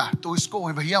ऑफेंस लगता है तो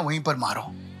इसको भैया वहीं पर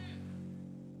मारो.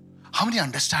 How many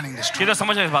understanding this truth? किधर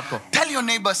समझ रहे हैं इस बात को? Tell your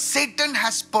neighbor, Satan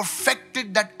has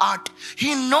perfected that art.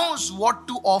 He knows what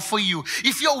to offer you.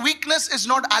 If your weakness is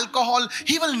not alcohol,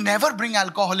 he will never bring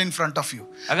alcohol in front of you.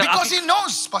 Because he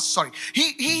knows,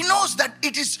 he knows that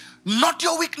it is not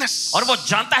your weakness. और वो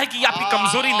जानता है कि ये आपकी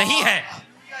कमजोरी नहीं है.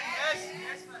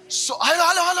 So,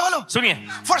 hello. सुनिए,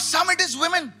 For some it is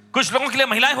women. कुछ लोगों के लिए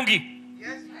महिलाएं होंगी,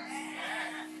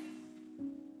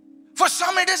 For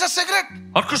some it is a cigarette.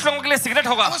 और कुछ लोगों के लिए सिगरेट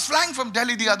होगा. I was flying from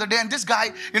Delhi the other day and this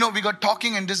guy, we got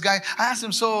talking and this guy, I asked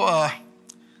him, so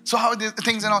how are the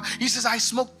things and all? He says, I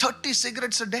smoke 30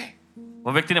 cigarettes a day.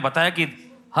 वो व्यक्ति ने बताया कि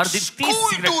हर दिन 30 Cool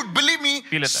cigarette dude, believe me,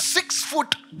 पी लेता है.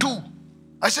 6'2".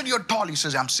 I said, you're tall. He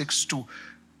says, I'm 6'2".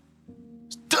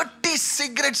 30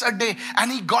 cigarettes a day.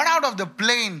 And he got out of the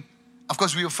plane. Of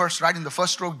course, we were right in the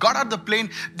first row. Got out of the plane.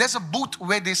 There's a booth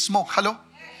where they smoke. Hello?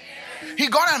 He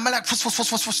got out and like,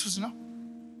 fuss,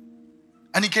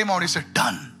 And he came out, he said,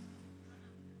 done.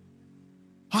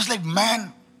 I was like,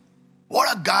 man,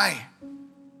 what a guy.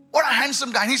 What a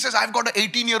handsome guy. And he says, I've got an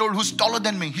 18-year-old who's taller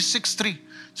than me. He's 6'3".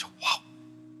 So, wow.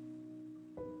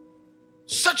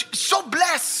 So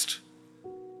blessed.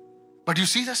 But you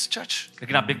see this, church?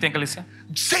 लेकिन आप देखते हैं कलीसिया,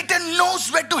 Satan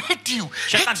knows where to hit you.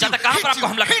 शैतान जानता है कहां पर आपको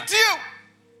हमला करना है. Hit you.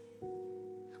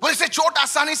 बोले से चोट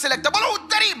आसानी से लगता, बोलो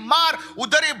उधर ही मार,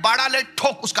 उधर ही बाड़ा ले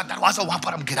ठोक, उसका दरवाजा वहां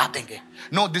पर हम गिरा देंगे.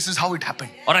 No, this is how it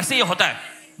happened. और ऐसे ही होता है.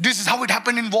 This is how it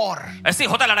happened in war. ऐसे ही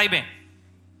होता है लड़ाई में.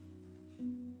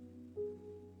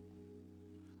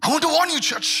 I want to warn you,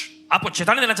 church. आपको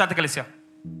चेतावनी देना चाहते हैं कलीसिया.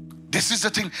 This is the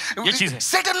thing. ये चीज है.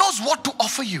 Satan knows what to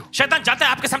offer you. शैतान जानता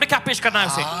है आपके सामने क्या पेश करना है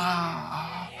उसे.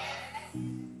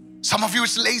 Some of you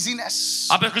it's laziness.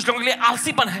 आप में कुछ लोगों के लिए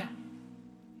आलसीपन है.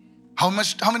 How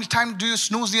many times do you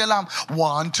snooze the alarm?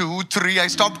 1, 2, 3. I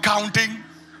stopped counting.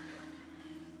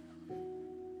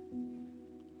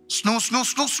 Snooze.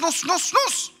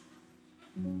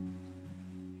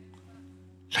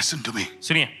 Listen to me.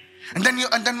 सुनिए, And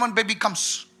then one baby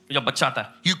comes. जब बच्चा आता है,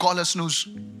 You call her snooze.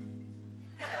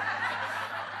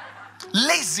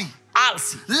 Lazy.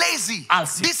 आलसी,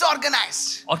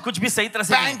 Disorganized. और कुछ भी सही तरह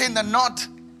से नहीं. Pant in the north,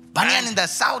 banyan in the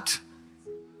south.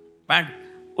 Pant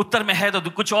उत्तर में है तो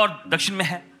कुछ और दक्षिण में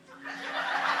है.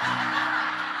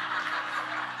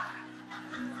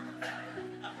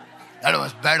 That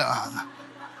was better.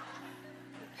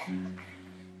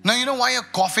 Now you know why you're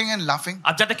coughing and laughing?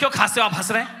 आप जानते क्यों खांसते हो, आप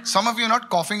हंस रहे हैं? Some of you are not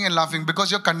coughing and laughing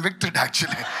because you're convicted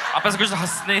actually. आप ऐसे कुछ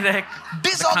हंस नहीं रहे.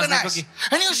 Disorganized.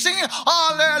 And you sing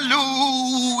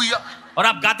hallelujah. और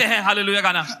आप गाते हैं हालेलुया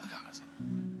गाना.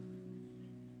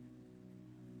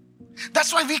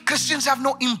 That's why we Christians have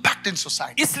no impact in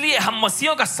society. इसलिए हम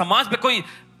मसीहियों का समाज पे कोई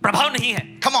प्रभाव नहीं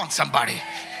है. Come on somebody.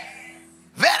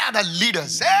 Where are the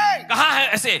leaders? Hey! कहाँ है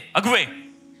ऐसे अगुवे?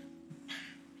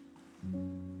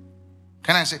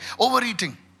 Can I say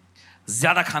overeating?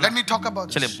 ज्यादा खाना. Let me talk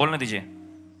about चलिए this. बोलने दीजिए.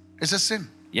 It's a sin.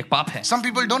 ये एक पाप है. Some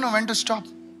people don't know when to stop.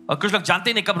 और कुछ लोग जानते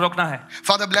ही नहीं कब रोकना है.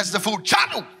 Father bless the food.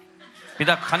 Chalu.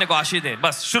 पिता खाने को आशीष दे.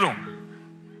 बस शुरू.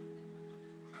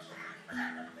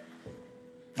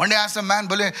 One day I asked a man,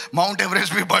 बोले Mount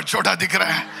Everest भी बहुत छोटा दिख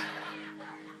रहा है.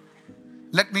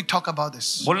 Let me talk about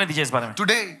this. बोलने दीजिए इस बारे में.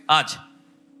 Today, आज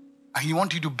I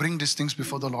want you to bring these things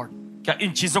before the Lord. क्या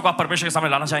इन चीजों को आप परमेश्वर के सामने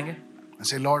लाना चाहेंगे? And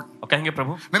say, Lord, और कहेंगे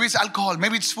प्रभु, maybe it's alcohol,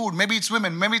 maybe it's food, maybe it's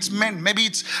women, maybe it's men, maybe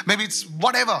it's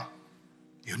whatever.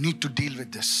 You need to deal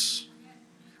with this.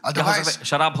 Otherwise,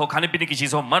 शराब हो, खाने पीने की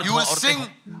चीज हो, मर्द you हो, will औरतें sing हो,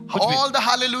 कुछ भी. all the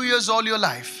hallelujahs all your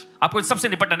life, आपको इन सबसे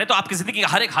निपटना है तो आपकी जिंदगी का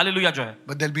हर एक हालेलुया जो है,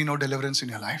 but there'll be no deliverance in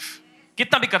your life.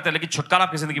 कितना भी करते हैं लेकिन छुटकारा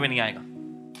आपकी जिंदगी में नहीं आएगा.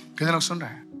 कितने लोग सुन रहे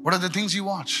हैं? What are the things you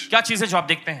watch? क्या चीजें जो आप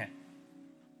देखते हैं,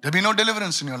 There'll be no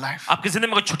deliverance in your life. आपकी जिंदगी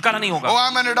में कोई छुटकारा नहीं होगा. Oh,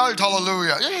 I'm an adult,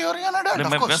 hallelujah. Yeah, you're an adult, मैं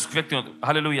of course. वयस्क व्यक्ति हूँ,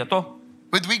 हालेलुया. तो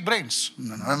With weak brains.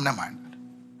 No, never mind.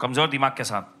 कमजोर दिमाग के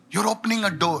साथ You're opening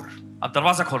a door. आप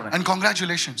दरवाजा खोल रहे हैं And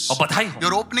congratulations. और बधाई हो.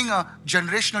 You're opening a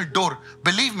generational door.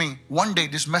 Believe me, one day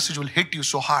this message will hit you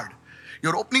so hard.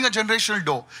 You're opening a generational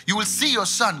door. You will see your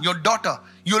son, your daughter,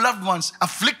 your loved ones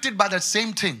afflicted by that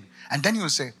same thing. And then you will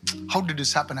say, how did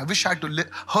this happen? I wish I had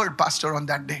heard pastor on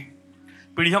that day.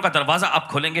 पीढ़ियों का दरवाजा आप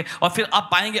खोलेंगे और फिर आप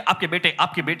पाएंगे आपके बेटे,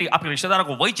 आपकी बेटी, आपके रिश्तेदारों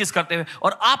को वही चीज करते हुए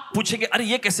और आप पूछेंगे अरे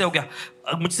ये कैसे हो गया,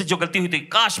 मुझसे जो गलती हुई थी,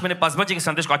 काश मैंने पासवान जी के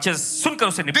संदेश को अच्छे से सुनकर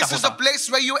उसे निपटा This is the होता. place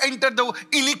where you enter the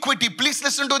iniquity. Please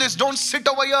listen to this. Don't sit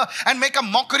over here and make a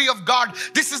mockery of God.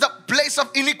 This is the place of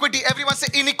iniquity. Everyone say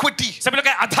iniquity. सभी लोग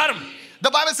कहें अधर्म.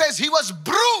 The Bible says he was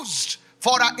bruised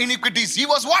for our iniquities. He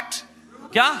was what?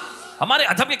 क्या? हमारे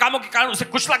अधम के कामों के कारण उसे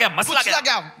कुचला गया, मसला कुचला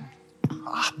गया। गया.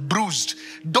 Bruised.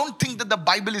 Don't think that the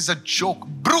Bible is a joke.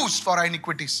 Bruised for our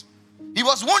iniquities. He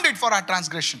was wounded for our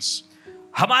transgressions.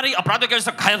 हमारी अपराधों के वजह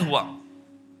से घायल हुआ,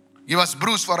 He was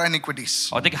bruised for our iniquities.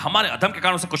 और देखिए हमारे अधम के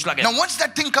कारण उसे कुचला गया। Now once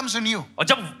that thing comes in you, और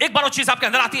जब एक बार वो चीज आपके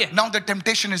अंदर आती है, now the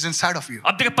temptation is inside of you.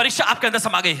 अब देखिए परीक्षा आपके अंदर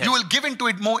समा गई है, You will give into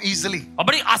it more easily. और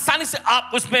बड़ी आसानी से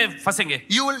आप उसमें फंसेंगे,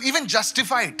 You will even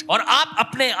justify it. और आप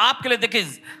अपने आप के लिए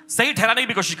देखिए सही ठहराने की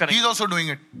भी कोशिश करेंगे। He's also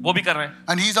doing it. वो भी कर रहे हैं,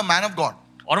 And he's a man of God.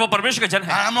 और वो परमेश्वर का जन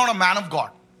And है। I'm not a man of God.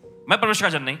 मैं परमेश्वर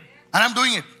का जन नहीं, And I'm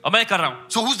doing it. और मैं कर रहा हूँ,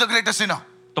 So who's the greatest sinner?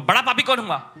 तो बड़ा पापी कौन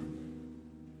हुआ?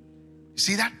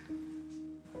 See that?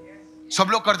 सब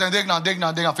लोग करते हैं, देखना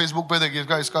देखना देखना फेसबुक पे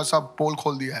देखिए, इसका सब पोल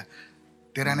खोल दिया है,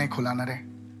 तेरा नहीं खुलाना रे.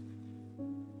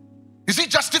 You see,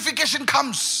 justification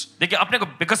comes. देखिए अपने को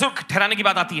बेकसूर ठहराने की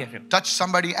बात आती है, फिर Touch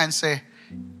somebody and say,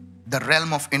 the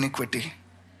realm of iniquity.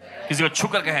 किसी को छू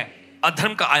कर कहे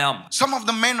अधर्म का आयाम। Some of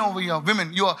the men over here,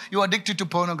 women, you are addicted to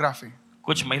pornography.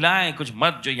 कुछ महिलाएं, कुछ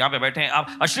मर्द जो यहाँ पे बैठे हैं,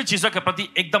 आप अश्लील चीजों के प्रति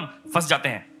एकदम फंस जाते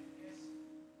हैं।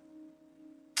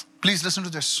 Please listen to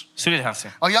this. सुनिए ध्यान से।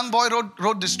 A young boy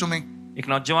wrote this to me. एक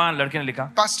नौजवान लड़के ने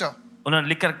लिखा, Pastor, उन्होंने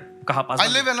लिखकर कहा, I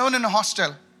live alone in a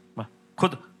hostel. मैं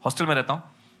खुद हॉस्टल में रहता हूँ,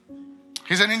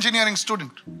 He's an engineering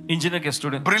student. Engineer के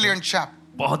स्टूडेंट, Brilliant chap.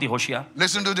 बहुत ही होशियार,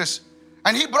 Listen to this.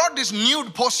 And he brought this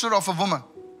nude poster of a woman.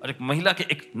 और एक महिला के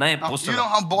एक नए Now, poster. you know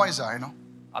how boys are, you know.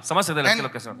 आप समझ सकते हैं लड़के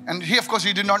लोग कैसे होते हैं। And he, of course,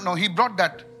 he did not know. He brought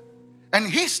that. And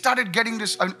he started getting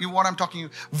this, what I'm talking,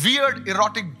 weird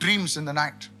erotic dreams in the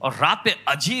night. और रात पे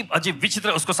अजीब अजीब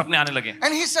विचित्र उसको सपने आने लगे,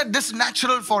 And he said, this is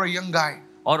natural for a young guy.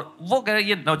 और वो कह रहे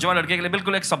ये नौजवान लड़के के लिए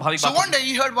बिल्कुल एक स्वाभाविक So बात one है। day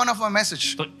he heard one of my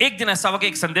message. तो एक दिन ऐसा हुआ कि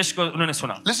एक संदेश को उन्होंने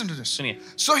सुना। Listen to this. सुनिए।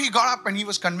 So he got up and he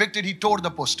was convicted. He tore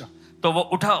the poster. तो वो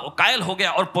उठा, वो कायल हो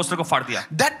गया और पोस्टर को फाड़ दिया।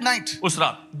 That night, उस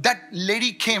रात, that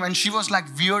lady came and she was like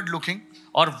weird looking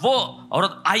और वो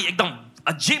औरत आई एकदम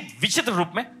अजीब विचित्र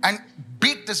रूप में, and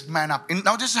beat this man up.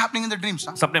 Now this is happening in the dreams.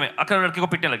 Huh? सपने में आकर लड़के को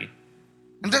पीटने लगी,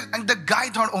 And the guy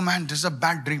thought, oh man, this is a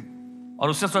bad dream. और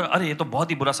उसने सोचा अरे ये तो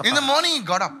बहुत ही बुरा In the सपना। morning he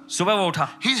got up. सुबह वो उठा,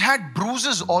 He's had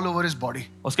bruises all over his body.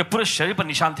 उसके पूरे शरीर पर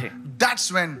निशान थे,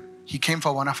 That's when he came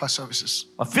for one of our services.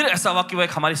 और फिर ऐसा हुआ कि वो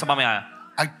एक हमारी सभा में आया।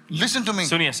 Listen to me.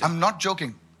 सुनिए सर। I'm not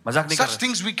joking. मजाक नहीं कर Such रहे,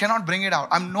 things we cannot bring it out.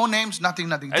 I'm no names, nothing.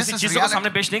 This ऐसी is चीजों को reality. सामने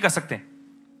पेश नहीं कर सकते,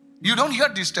 You don't hear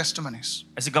these testimonies.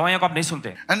 ऐसी गवाहियां को आप नहीं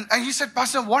सुनते। And he said,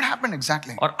 Pastor, what happened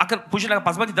exactly? और आकर पूछने लगा,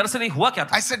 पासवान जी दरअसल नहीं हुआ क्या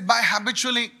था? I said, by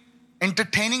habitually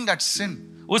entertaining that sin.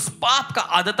 उस पाप का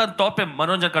आदतन तौर पे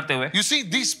मनोरंजन करते हुए, You see,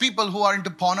 these people who are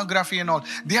into pornography and all,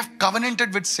 they have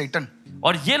covenanted with Satan.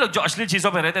 और ये लोग जो अश्लील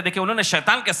चीजों पे रहते हैं, देखिए उन्होंने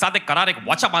शैतान के साथ एक करार, एक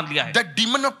वाचा बांध लिया है, That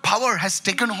demon of power has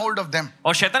taken hold of them.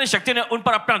 और शैतानी शक्ति ने उन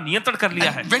पर अपना नियंत्रण कर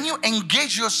लिया है। And when you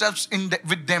engage yourselves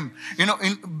with them, you know,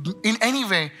 in any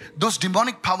way, those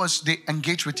demonic powers, they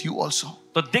engage with you also.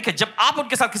 तो देखिए जब आप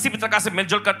उनके साथ किसी भी प्रकार से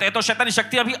मिलजुल करते हैं तो शैतानी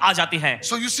शक्तियां भी आ जाती हैं।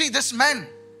 So you see, this man,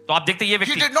 तो आप देखते हैं ये he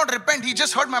व्यक्ति, did not repent. He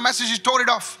just heard my message. He tore it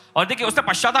off. और देखिए उसने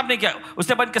पश्चाताप नहीं किया,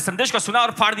 उसने बन के संदेश को सुना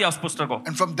और फाड़ दिया उस पुस्तक को,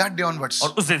 And from that day onwards, और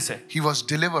उस दिन से he was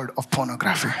delivered of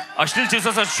pornography. अश्लील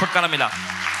चीजों से छुटकारा मिला।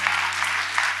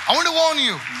 I want to warn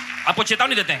you. आपको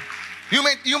चेतावनी देते हैं,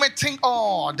 You may think,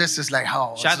 oh, this is like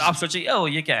how. शायद आप सोचिए ओ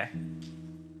ये क्या है,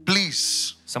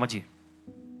 Please समझिए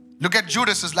look at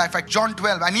Judas's life. Like John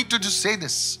 12. I need to just say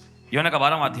this. यूहन्ना का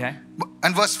 12वां अध्याय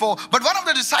And verse 4. But one of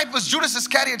the disciples, Judas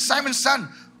Iscariot, Simon's son,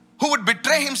 who would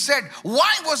betray him, said,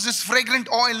 why was this fragrant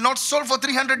oil not sold for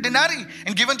 300 denarii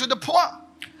and given to the poor?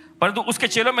 परंतु उसके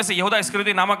चेलों में से यहूदा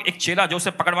इस्करियोती नामक एक चेला जो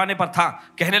उसे पकड़वाने पर था,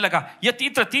 कहने लगा यह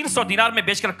 300 दिनार में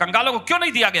बेचकर कंगालों को क्यों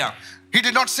नहीं दिया गया? He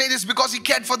did not say this because he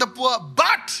cared for the poor,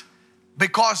 but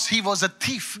because he was a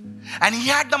thief and he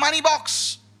had the money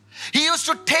box. He used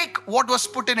to take what was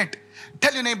put in it.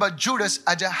 Tell your neighbor, Judas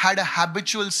had a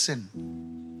habitual sin.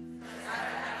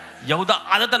 यहूदा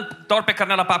आदतन तौर पे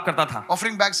करने वाला पाप करता था।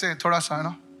 Offering bag से थोड़ा सा, you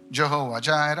know, Jehovah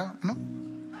Jireh, you know.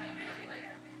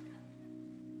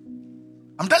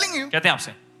 I'm telling you. कहते हैं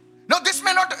आपसे, No, this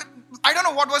may not, I don't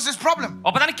know what was his problem.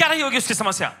 और पता नहीं क्या रही होगी उसकी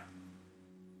समस्या,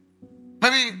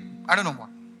 Maybe, I don't know what.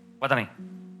 पता नहीं।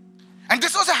 And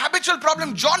this was a habitual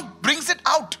problem. John brings it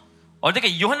out. और देखिए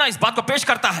यूहन्ना इस बात को पेश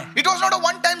करता है, It was not a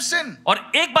one-time sin.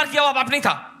 और एक बार किया हुआ पाप नहीं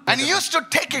था, And he used to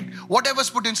take it, whatever was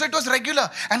put in. So it was regular.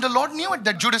 And the Lord knew it,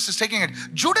 that Judas is taking it.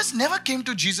 Judas never came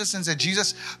to Jesus and said,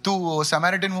 Jesus, तू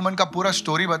Samaritan woman का पूरा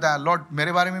story बताया. Lord,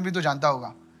 मेरे बारे में भी तो जानता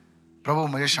होगा. प्रभु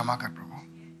मुझे क्षमा कर प्रभु.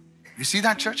 You see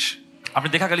that, church? आपने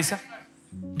देखा कलीसिया?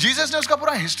 Jesus ने उसका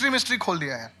पूरा हिस्ट्री खोल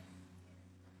दिया यार.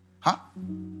 हाँ?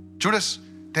 Judas,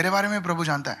 तेरे बारे में प्रभु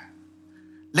जानता है.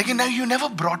 लेकिन now you never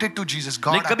brought it to Jesus.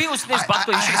 God, लेकिन कभी उसने इस बात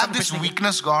को I यीशु के have सामने this पेश नहीं किया।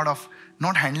 weakness, God, of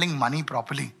not handling money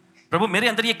properly. प्रभु मेरे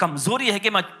अंदर ये कमजोरी है कि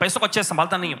मैं पैसों को अच्छे से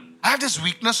संभालता नहीं हूँ. I have this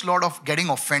weakness, Lord, of getting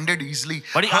offended easily,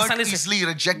 बड़ी hurt आसानी से. easily,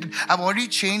 rejected. I've already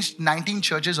changed 19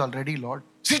 churches already, Lord.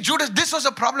 See, Judas, this was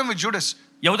a problem with Judas.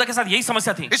 यहूदा के साथ यही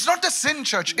समस्या थी. It's not the sin,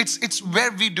 church. It's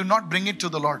where we do not bring it to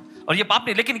the Lord. और ये पाप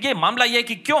नहीं, लेकिन ये मामला ये है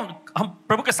कि क्यों हम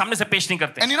प्रभु के सामने से पेश नहीं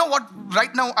करते. And you know what?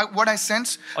 Right now, what I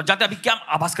sense, और जानते हैं अभी क्या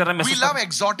आभास कर रहे हैं. we love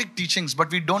exotic teachings,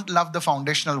 but we don't love the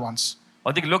foundational ones.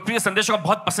 और देखिए लोकप्रिय संदेशों को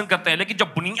बहुत पसंद करते हैं, लेकिन जो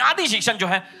बुनियादी शिक्षण जो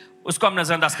है उसको हम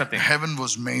नजरअंदाज करते हैं. Heaven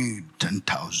was made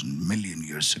 10,000 million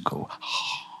years ago.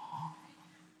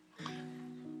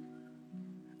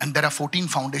 And there are 14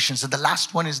 foundations. And the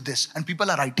last one is this. And people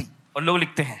are writing. और लोग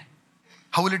लिखते हैं.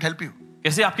 How will it help you?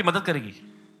 कैसे आपकी मदद करेगी?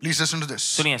 Please listen to this.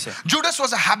 सुनिए इसे. Judas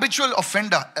was a habitual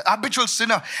offender, a habitual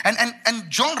sinner. And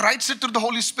John writes it through the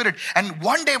Holy Spirit. And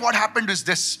one day what happened is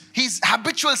this. His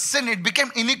habitual sin, it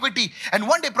became iniquity. And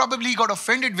one day probably he got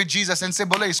offended with Jesus and said,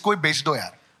 बोला इसको ही बेच दो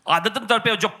यार. आदतन तौर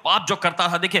पे जो पाप जो करता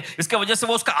था, देखिए इसके वजह से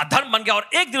वो उसका अधर्म बन गया और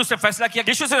एक दिन उसने फैसला किया,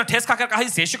 यीशु से ठेस खाकर कहा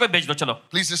इस यीशु को बेच दो चलो.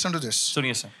 Please listen to this.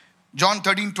 सुनिए इसे. John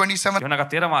 13:27. यूहन्ना का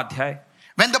 13वां अध्याय.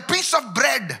 When the piece of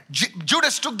bread,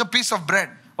 Judas took the piece of bread.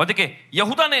 और देखिए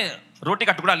यहूदा ने रोटी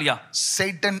का टुकड़ा लिया.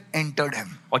 Satan entered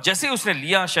him. और जैसे ही उसने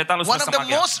लिया, शैतान उसमें One of समा the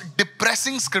गया. most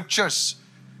depressing scriptures,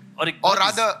 और or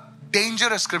rather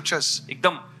dangerous scriptures.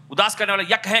 एकदम उदास करने वाला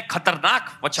या कहे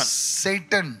खतरनाक वचन.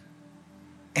 Satan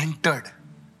entered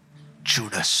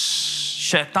Judas.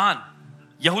 शैतान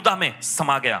यहूदा में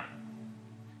समा गया.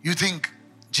 You think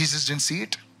Jesus didn't see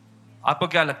it? आपको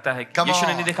क्या लगता है Come यीशु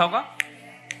ने on. नहीं देखा होगा?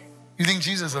 You think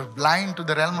Jesus was blind to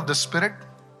the realm of the spirit?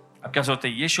 आप क्या सोचते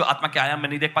हैं यीशु आत्मा के आयाम में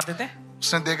नहीं देख पाते थे?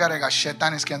 उसने देखा रहेगा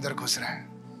शैतान इसके अंदर घुस रहा है.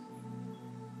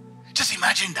 Just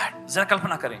imagine that. जरा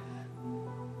कल्पना करें.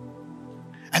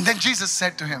 And then Jesus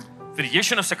said to him, फिर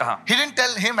यीशु ने उससे कहा. he didn't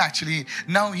tell him actually,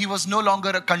 now he was no longer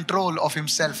a control of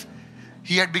himself.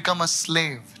 He had become a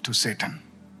slave to Satan.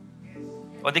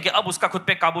 और देखिए अब उसका खुद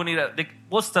पे काबू नहीं रहा. देख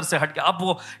वो स्तर से हट गया. अब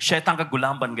वो शैतान का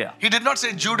गुलाम बन गया. He did not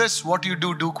say, Judas, what you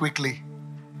do quickly.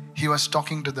 He was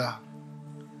talking to the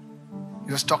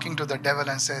devil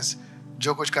and says,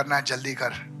 जो कुछ करना है जल्दी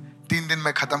कर. 3 दिन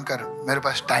में खत्म कर. मेरे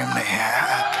पास टाइम नहीं है.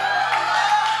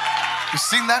 You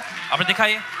seen that? आपने देखा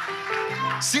ये?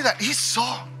 See that? He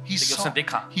saw. देखिए उसने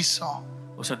देखा. He saw.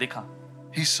 उसने देखा.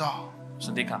 He saw.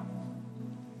 उसने देखा.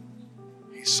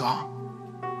 He saw.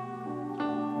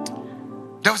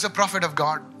 There was a prophet of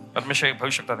God. परमेश्वर एक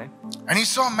भविष्यवक्ता थे. And he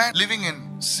saw a man living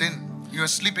in sin. He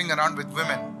was sleeping around with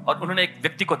women. और उन्होंने एक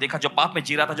व्यक्ति को देखा जो पाप में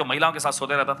जी रहा था, जो महिलाओं के साथ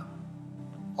सोते रहता था.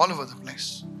 All over the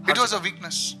place. It was a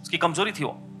weakness. उसकी कमजोरी थी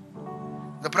वो.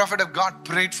 The prophet of God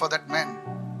prayed for that man.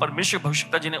 परमेश्वर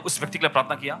भविष्यवक्ता जी ने उस व्यक्ति के लिए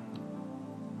प्रार्थना किया.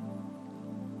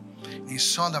 He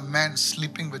saw the man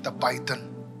sleeping with a python.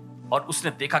 और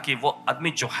उसने देखा कि वो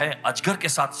आदमी जो है अजगर के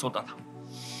साथ सोता था.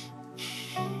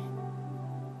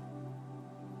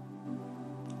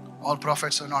 All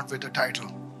prophets are not with a title.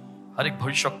 हर एक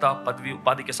भविष्यवक्ता पदवी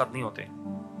उपाधि के साथ नहीं होते.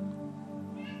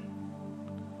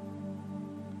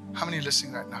 How many are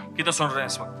listening right now? कितना सुन रहे हैं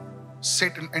इस वक्त?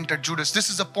 Satan entered Judas. This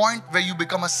is a point where you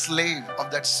become a slave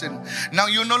of that sin. Now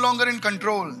you're no longer in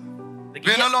control.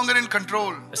 We're no longer in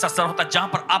control. ऐसा स्तर होता है जहां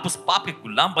पर आप उस पाप के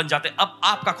गुलाम बन जाते. अब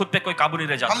आपका खुद पे कोई काबू नहीं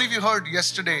रह How जाता. many of you heard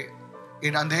yesterday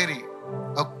in Andheri,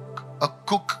 a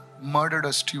cook murdered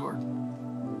a steward?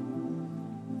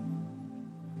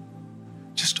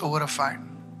 Just over a fight.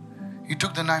 He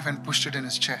took the knife and pushed it in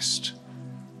his chest.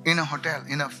 In a hotel,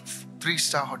 in a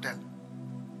 3-star hotel.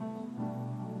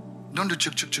 Don't do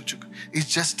chuk chuk chuk chuk. It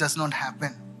just does not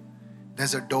happen.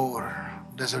 There's a door.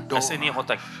 There's a door. ऐसे नहीं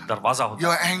होता. दरवाजा होता.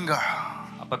 Your anger.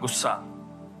 आपका गुस्सा.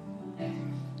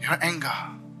 Your anger.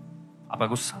 आपका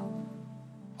गुस्सा.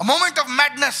 A moment of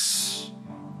madness.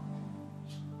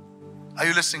 Are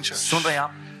you listening, church? सुन रहे हैं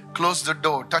आप? Close the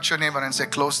door. Touch your neighbor and say,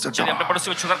 close the door. चलिए अपने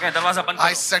पड़ोसी को छू कर कहें दरवाजा बंद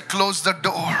I करो. said, close the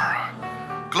door.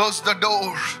 Close the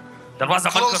door. दरवाजा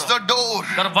बंद Close the करो. door.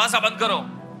 दरवाजा बंद करो.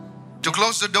 To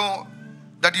close the door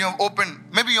that you have opened.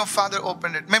 Maybe your father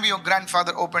opened it. Maybe your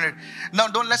grandfather opened it. Now,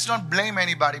 let's not blame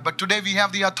anybody. But today we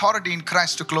have the authority in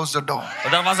Christ to close the door.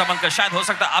 दरवाजा बंद कर. शायद हो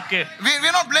सकता है आपके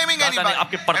We're not blaming दादा anybody. ने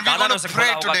आपके And we're परदादा going ने to उसे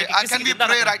pray खोला होगा, today. लेकिन किसी Can की we निंदा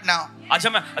ना pray करें. right now? आज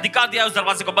हमें अधिकार दिया उस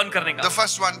दरवाजे को बंद करने का. The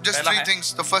first one, just पहला 3 है.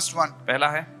 things. The first one, पहला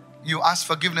है you ask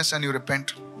forgiveness and you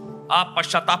repent. आप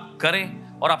पश्चाताप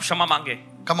करें और आप क्षमा मांगे.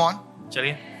 Come on.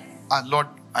 चलिए. Lord,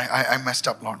 I messed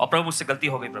up, Lord. और प्रभु मुझसे गलती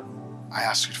हो गई प्रभु. I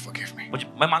ask you to forgive me.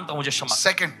 मैं मांगता हूँ मुझे क्षमा.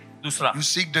 Second, दूसरा you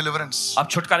seek deliverance. आप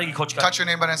छुटकारे की खोज करें. Touch your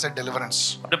neighbor and say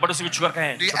deliverance. अपने पड़ोसी को छूकर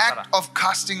कहें The छुटकारा. act of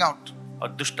casting out. और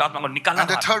दुष्ट आत्मा को निकालना. And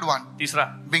the बाहर. third one, तीसरा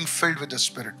being filled with the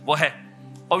Spirit. वो है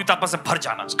पवित्र आत्मा से भर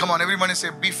जाना. Come on, everybody say,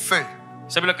 be filled.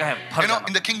 सभी लोग कहें भर You know, जाना।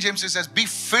 in the King James it says, be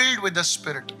filled with the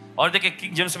Spirit. और देखिए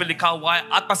किंग जेम्स में लिखा हुआ है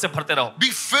आत्मा से भरते रहो, Be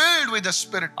filled with the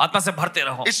Spirit. आत्मा से भरते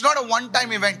रहो। It's not a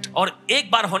one-time event. और एक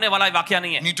बार होने वाला वाकया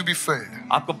नहीं है, You need to be filled.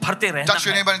 आपको भरते रहना Touch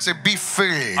your है। neighbor and say, be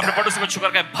filled. अपने पड़ोसी को छू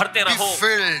करके भरते Be रहो,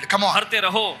 filled. Come on. भरते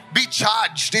रहो। Be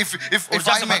charged. If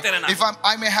ऊर्जा से भरते रहना।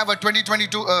 I may have a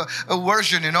 2022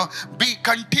 version, you know, be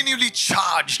continually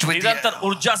charged with निरंतर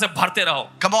ऊर्जा से भरते रहो।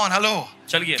 Come on, hello.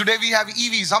 चलिए। Today we have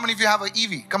EVs. How many of you have a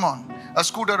EV? Come on. A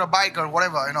scooter, a bike, or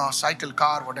whatever, you know, a cycle,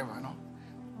 car, whatever, you know.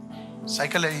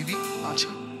 Cycle है EV? अच्छा.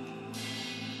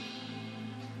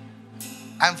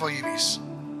 I'm for EVs.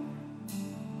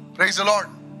 Praise the Lord.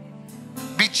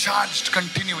 Be charged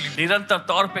continually. निरंतर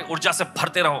तौर पे ऊर्जा से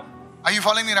भरते रहो। Are you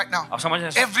following me right now? आप समझ रहे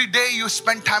हैं? Every day you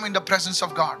spend time in the presence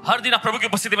of God, हर दिन आप प्रभु की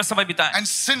उपस्थिति में समय बिताएं and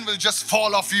sin will just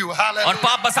fall off you. और Hallelujah.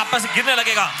 पाप बस आप पर से गिरने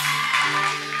लगेगा।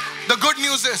 The good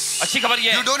news is, अच्छी खबर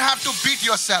ये you है, don't have to beat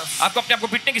yourself. आपको अपने आप को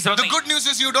पीटने की जरूरत The नहीं। good news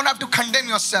is you don't have to condemn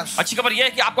yourself. अच्छी खबर ये है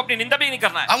कि आपको अपनी निंदा भी नहीं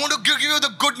करना है। I want to give you the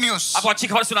good news. आपको अच्छी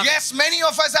खबर सुना। Yes, many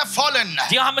of us have fallen,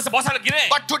 जी हाँ, हम में से बहुत सारे गिरे,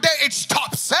 but today it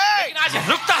stops. Hey, लेकिन आज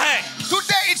रुकता है,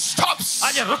 today it stops.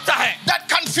 आज रुकता है। That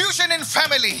confusion in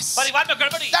families, परिवार में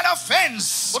गड़बड़ी, that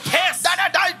offense, वो ठेस, that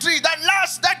adultery, that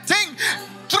lust, that thing,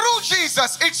 through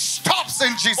Jesus, it stops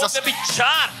in वो Jesus.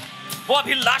 व्यभिचार, वो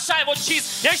अभिलाषा है, वो चीज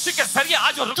यीशु के जरिए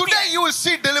आज वो रुकती है। Today you will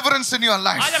see deliverance in your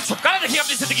life. आज हम छुटकारा देखिए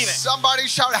अपनी जिंदगी में। Somebody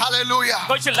shout hallelujah.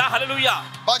 कोई चिल्ला हालेलुया।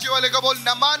 बाजू वाले को बोल,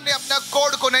 नामान ने अपना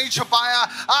कोड को नहीं छुपाया,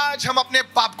 आज हम अपने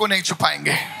पाप को नहीं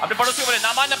छुपाएंगे. अपने पड़ोसी को बोले,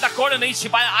 नामान ने अपना कोड नहीं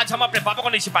छिपाया, आज हम अपने पापों को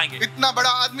नहीं छिपाएंगे। इतना बड़ा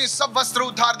आदमी, सब वस्त्र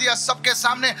उतार दिया सबके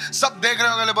सामने, सब देख रहे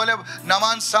होंगे, बोले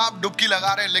नामान साहब डुबकी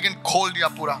लगा रहे, लेकिन खोल दिया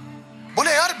पूरा.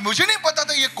 बोले यार मुझे नहीं पता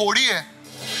था ये कोड़ी है.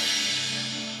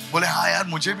 बोले हाँ यार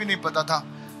मुझे भी नहीं पता था,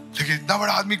 लेकिन इतना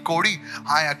बड़ा आदमी कोड़ी.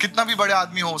 हाँ यार, कितना भी बड़ा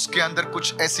आदमी हो उसके अंदर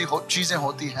कुछ ऐसी चीजें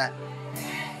होती हैं.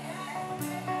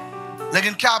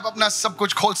 लेकिन क्या आप अपना सब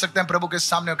कुछ खोल सकते हैं प्रभु के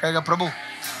सामने और कहेगा प्रभु,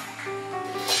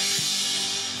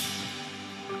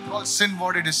 all sin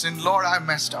what it is sin, Lord I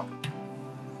messed up.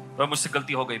 प्रभु मुझसे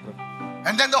गलती हो गई प्रभु।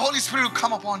 And then the Holy Spirit will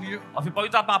come upon you और फिर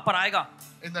पवित्र आत्मा आप पर आएगा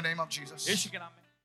in the name of Jesus. यीशु के नाम में।